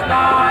the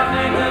stars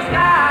in the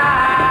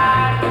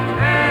sky.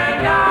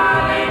 And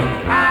darling,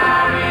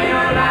 I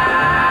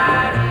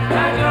realize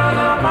that you're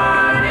the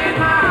one in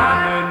my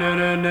heart. Na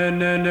na na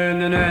na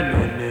na na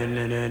na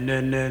na na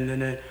na na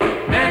na.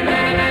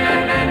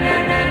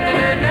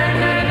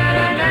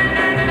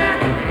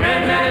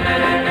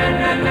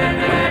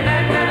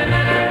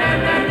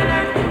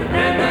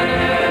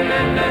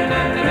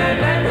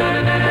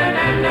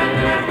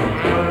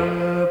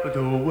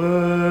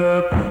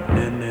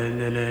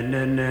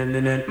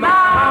 My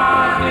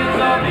heart is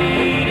a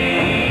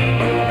beating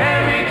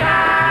every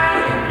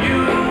time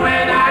you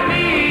and I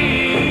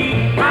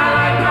meet. My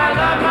life, my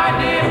love, my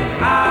dear,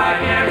 I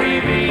can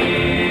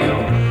reveal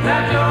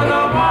that you're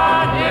the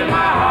one in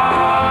my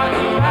heart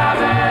to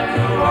have and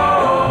to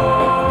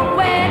hold.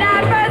 When I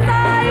first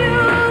saw you,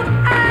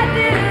 I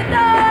didn't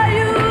know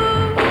you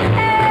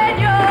and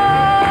your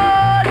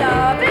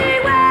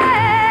loving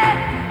way.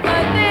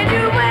 But then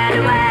you went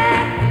away,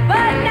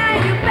 but now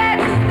you're back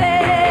to stay.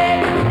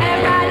 And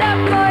my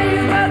love for you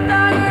grows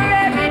stronger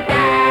every day.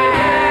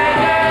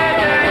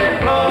 The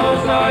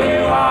closer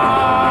you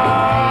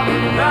are,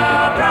 the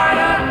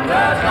brighter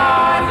the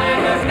stars in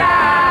the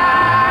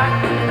sky.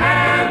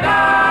 And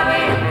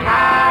darling, I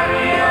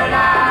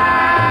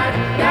realize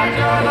that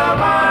you're the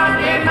one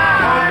in my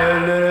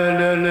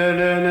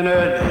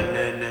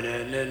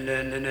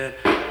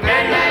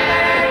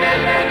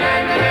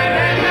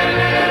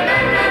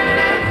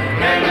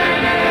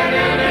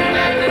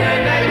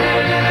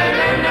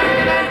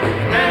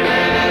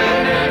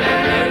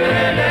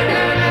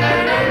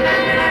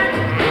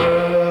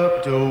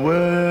Whip to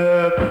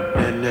whip,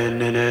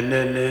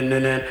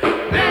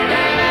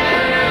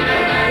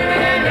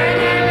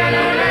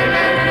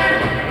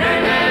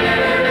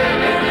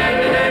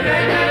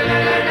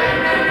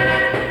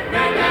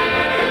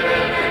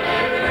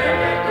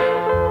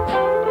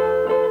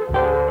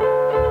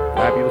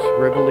 Fabulous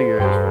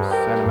Rivaliers for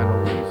Sentimental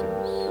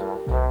Reasons.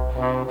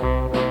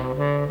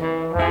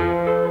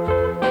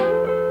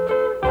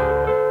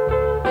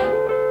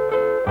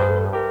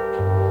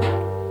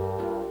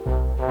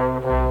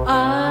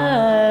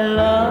 I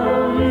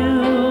love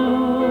you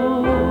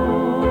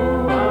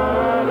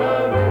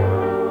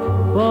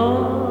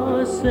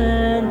for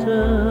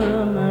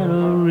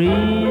sentimental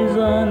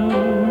reasons.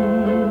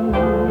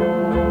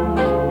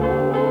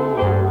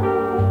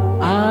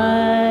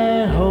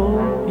 I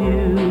hope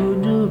you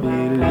do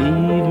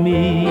believe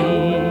me.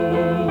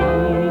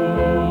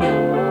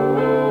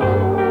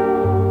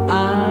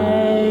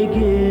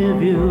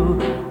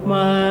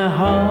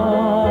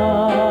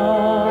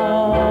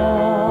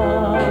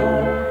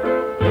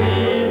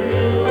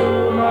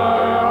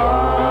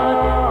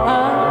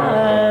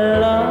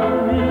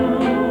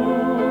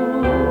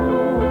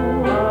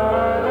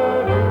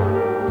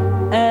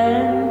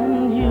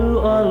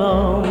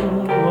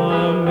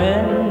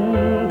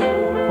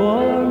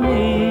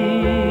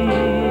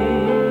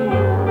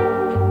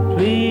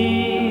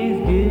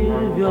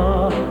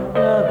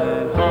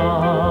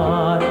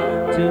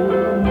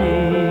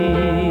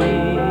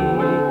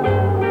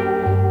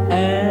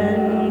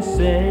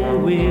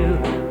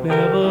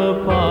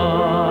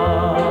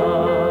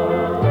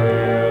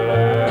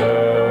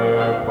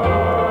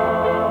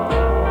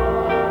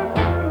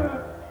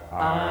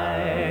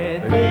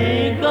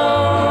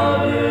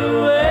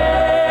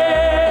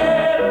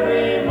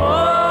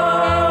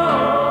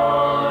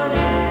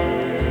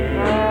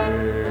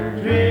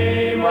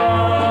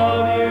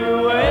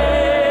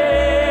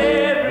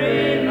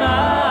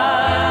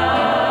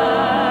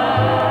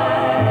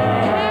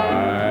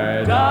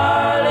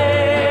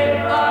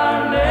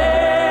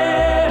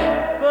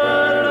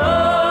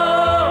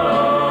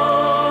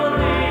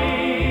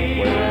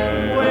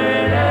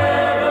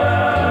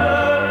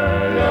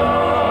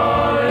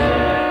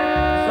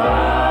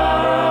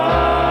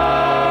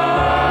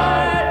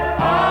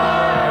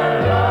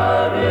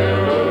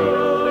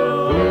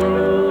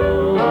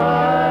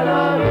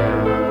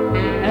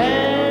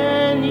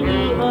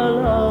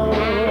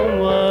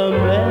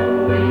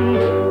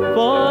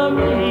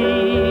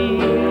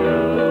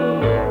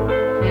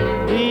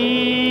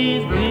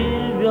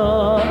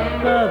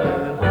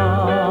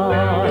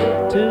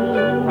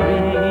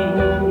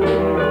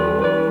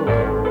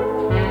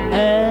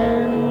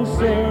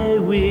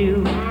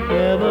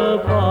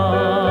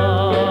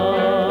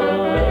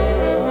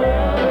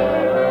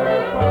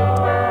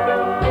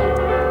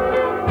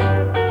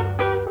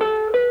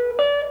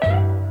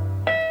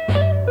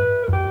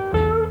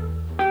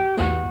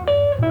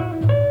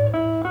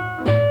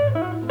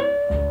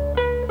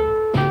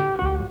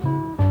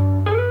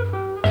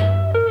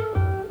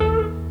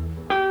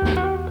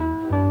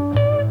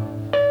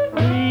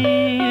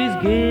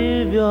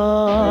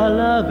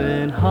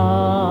 been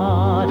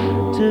hard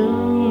to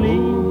me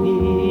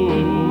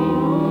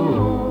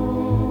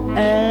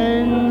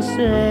and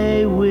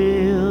say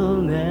we'll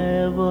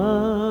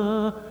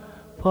never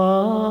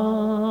part.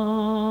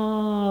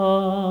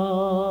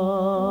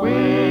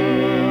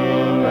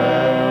 We'll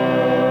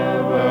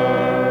never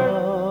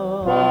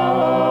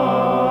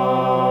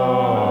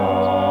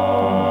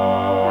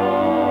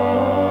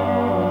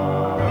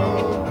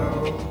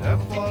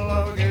Never fall in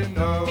love again,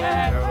 no, no.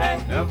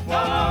 Never fall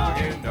in love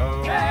again, no,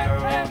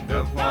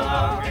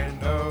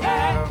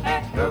 no.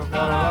 Never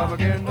fall in love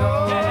again, no, no. Never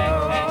fall in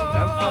love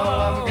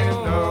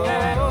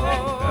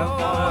again, no. Never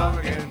fall in love again, no. Never fall in love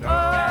again, no.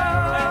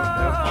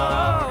 Never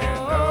fall in love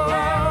again, no.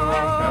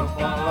 Never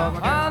fall in love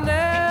again.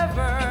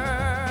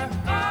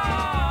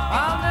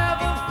 I'll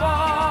never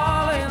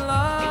fall in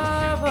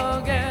love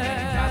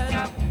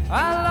again.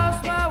 I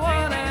lost my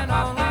one and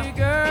only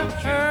girlfriend.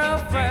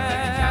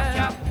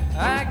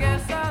 I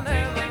guess I'll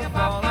never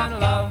fall in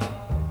love.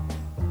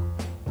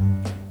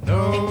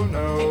 No,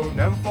 no,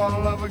 never fall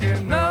in love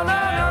again, no. No,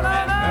 no, no,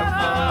 no, no, Never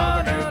fall in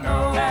love again,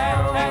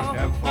 no.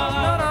 Never fall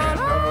in love again,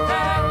 no.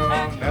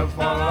 Never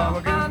fall in love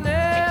again.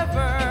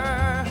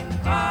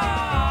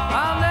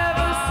 I'll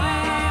never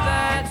see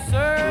that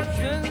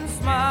searching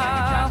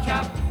smile.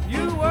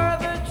 You were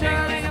the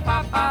chance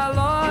I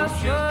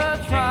lost your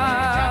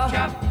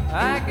trial.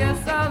 I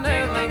guess I'll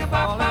never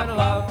fall in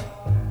love.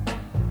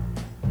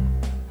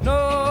 No,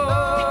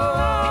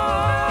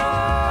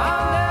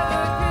 I'll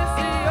never kiss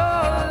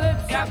your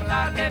lips,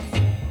 Lapalot lips,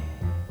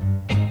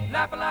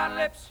 Lapalot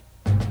lips.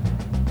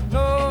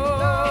 No,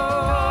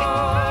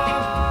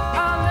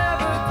 I'll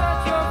never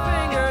touch your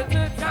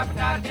fingertips,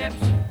 Chappatat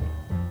tips,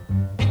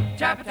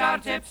 Chappatat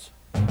tips.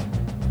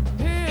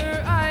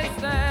 Here I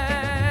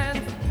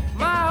stand,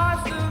 my heart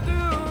still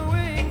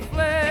doing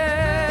flesh.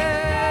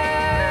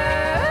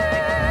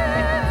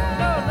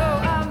 No, no,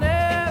 I'll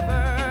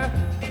never,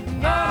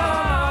 no,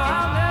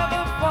 I'll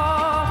never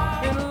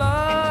fall in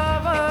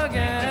love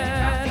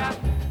again.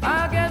 I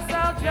guess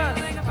I'll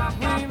just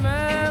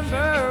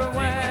remember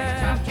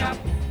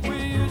when we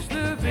used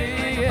to be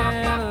in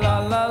la la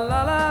la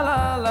la la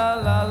la la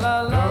la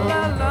la la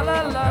la la la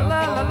la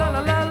la la la la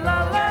la.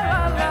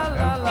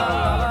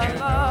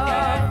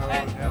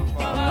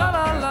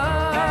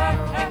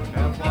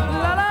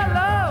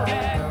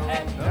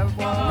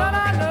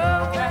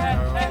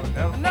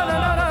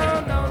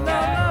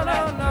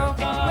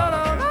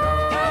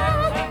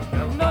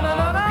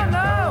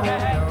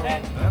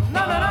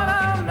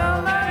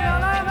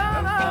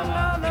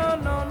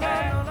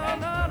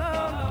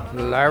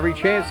 Larry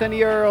Chance and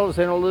the Earls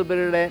and a little bit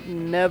of that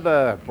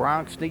Never,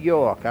 Bronx, New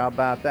York. How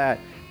about that?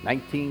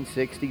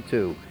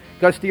 1962.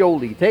 Gus D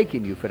Oldie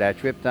taking you for that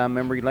trip down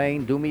memory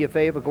lane. Do me a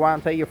favor, go out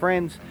and tell your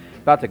friends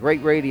about the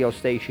great radio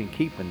station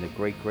keeping the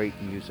great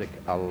music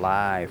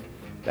alive.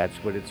 That's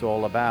what it's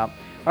all about. All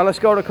right, let's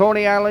go to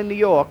Coney Island, New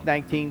York,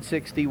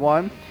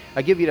 1961.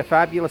 I give you the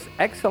fabulous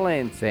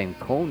Excellence and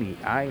Coney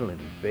Island,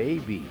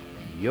 baby.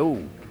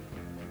 Yo.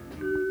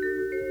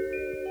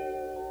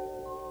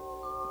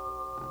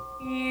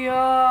 You're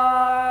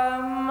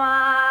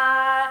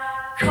my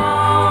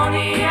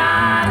Coney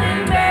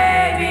Island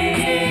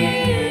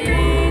baby,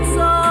 means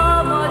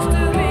so much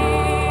to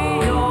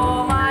me.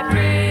 You're my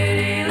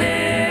pretty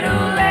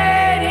little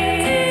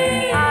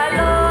lady, I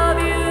love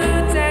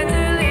you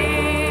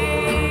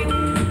tenderly.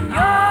 You're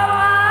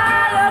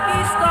my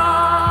lucky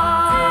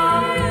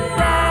star,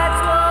 that's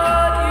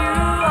what you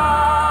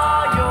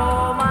are.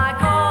 You're my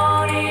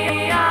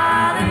Coney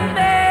Island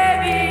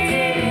baby,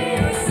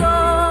 you're so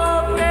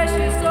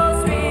precious, so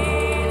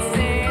sweet.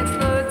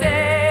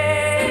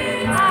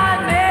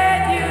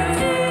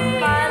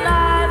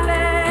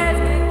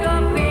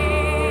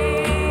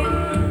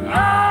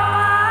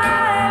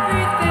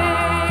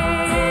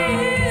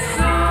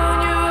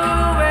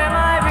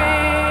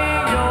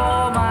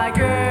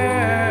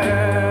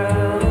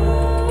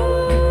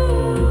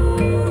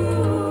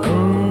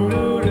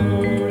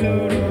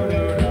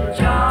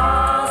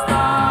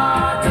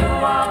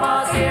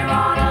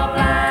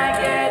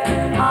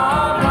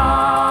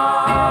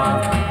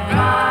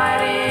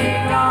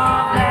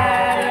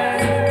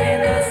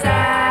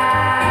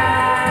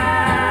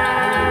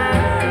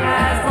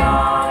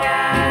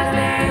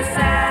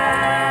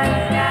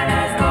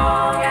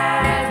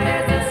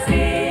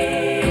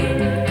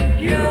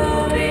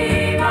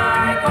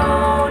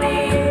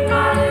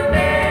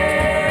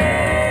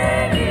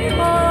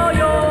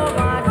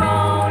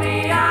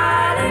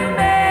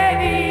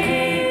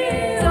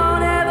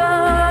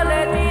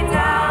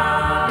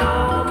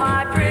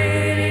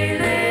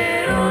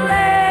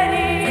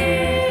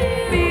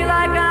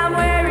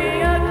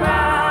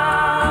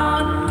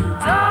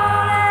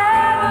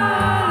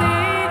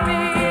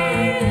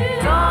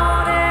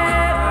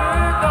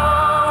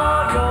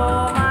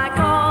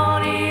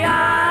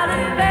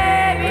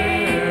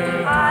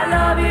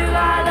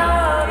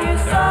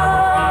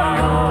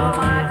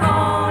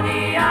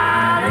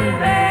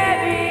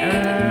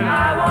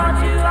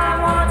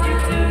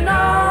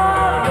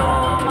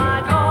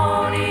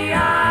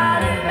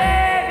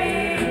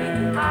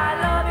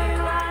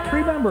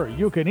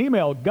 You can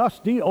email Gus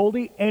D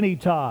Oldie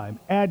anytime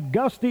at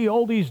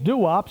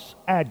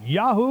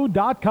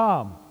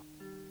gusdoldiesdoops@yahoo.com.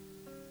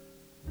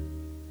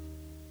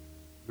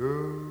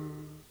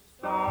 Blue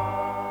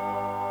star,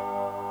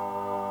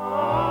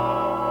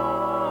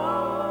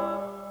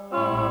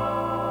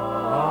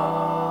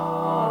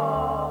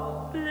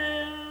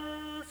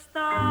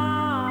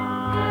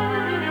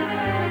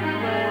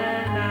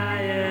 when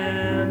I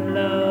am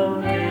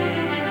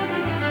lonely,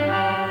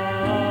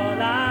 all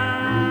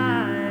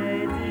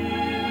I do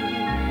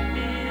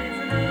is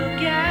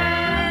look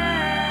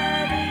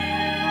at you.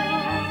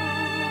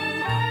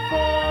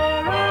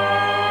 For I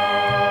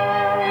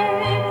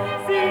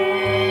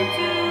seem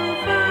to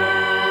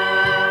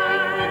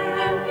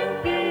find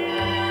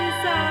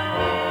peace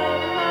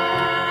of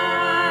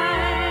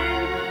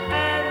mind,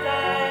 and I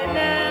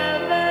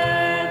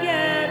never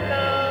get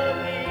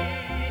lonely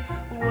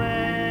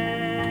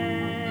when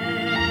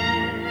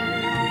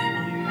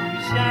you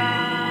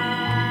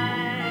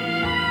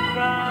shine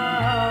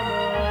from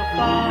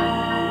afar.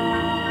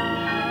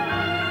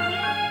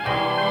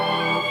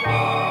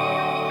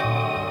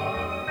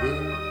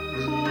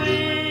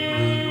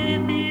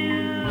 With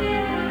you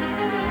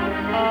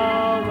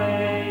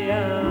away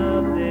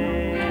up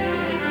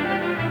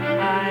there,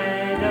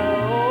 I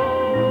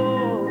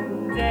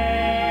don't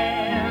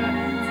dare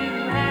to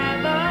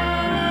have a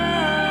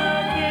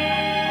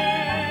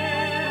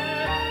care,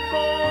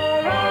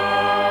 for I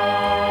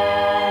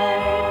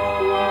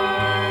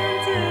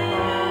want to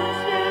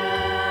show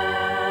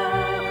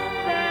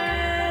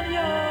that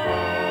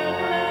you're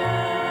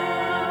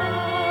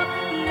glad.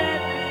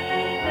 Let me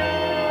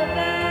know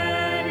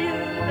that you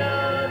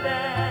know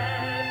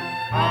that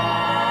I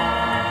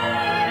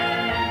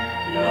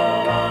am no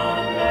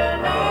longer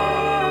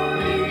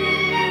lonely.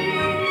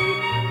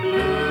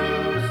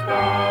 Blue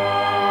star.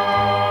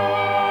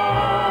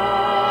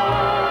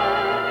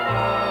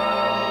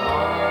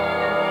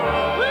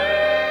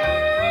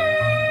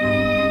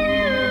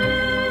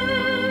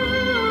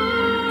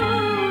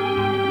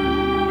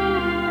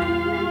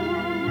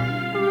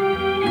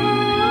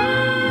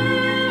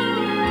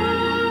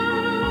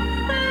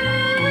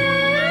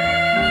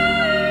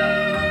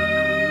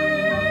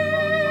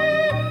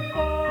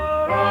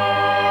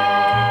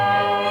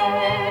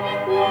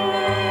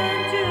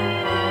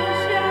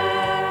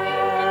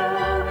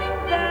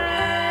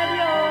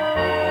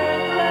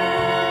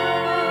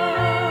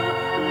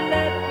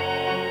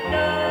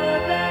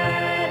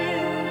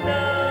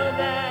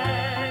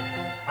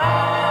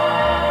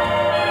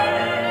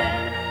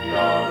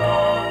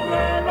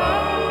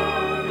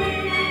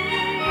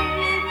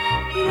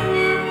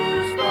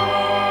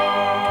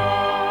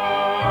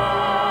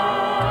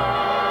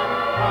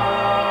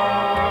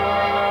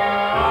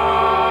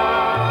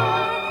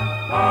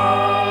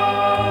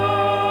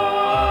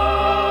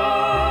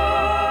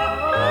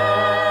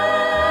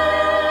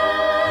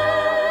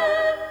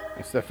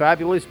 It's the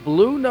fabulous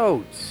Blue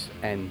Notes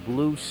and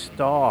Blue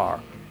Star.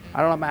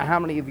 I don't know how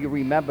many of you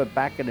remember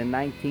back in the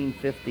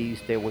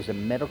 1950s there was a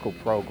medical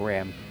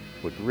program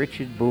with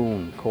Richard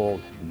Boone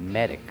called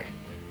Medic.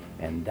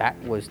 And that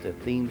was the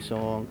theme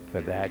song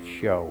for that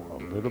show.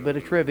 A little bit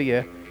of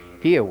trivia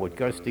here with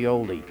Gus D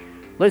Oldie.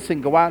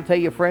 Listen, go out and tell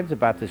your friends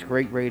about this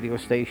great radio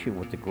station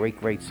with the great,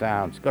 great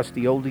sounds. Gus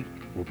D Oldie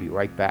will be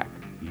right back.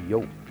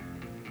 Yo.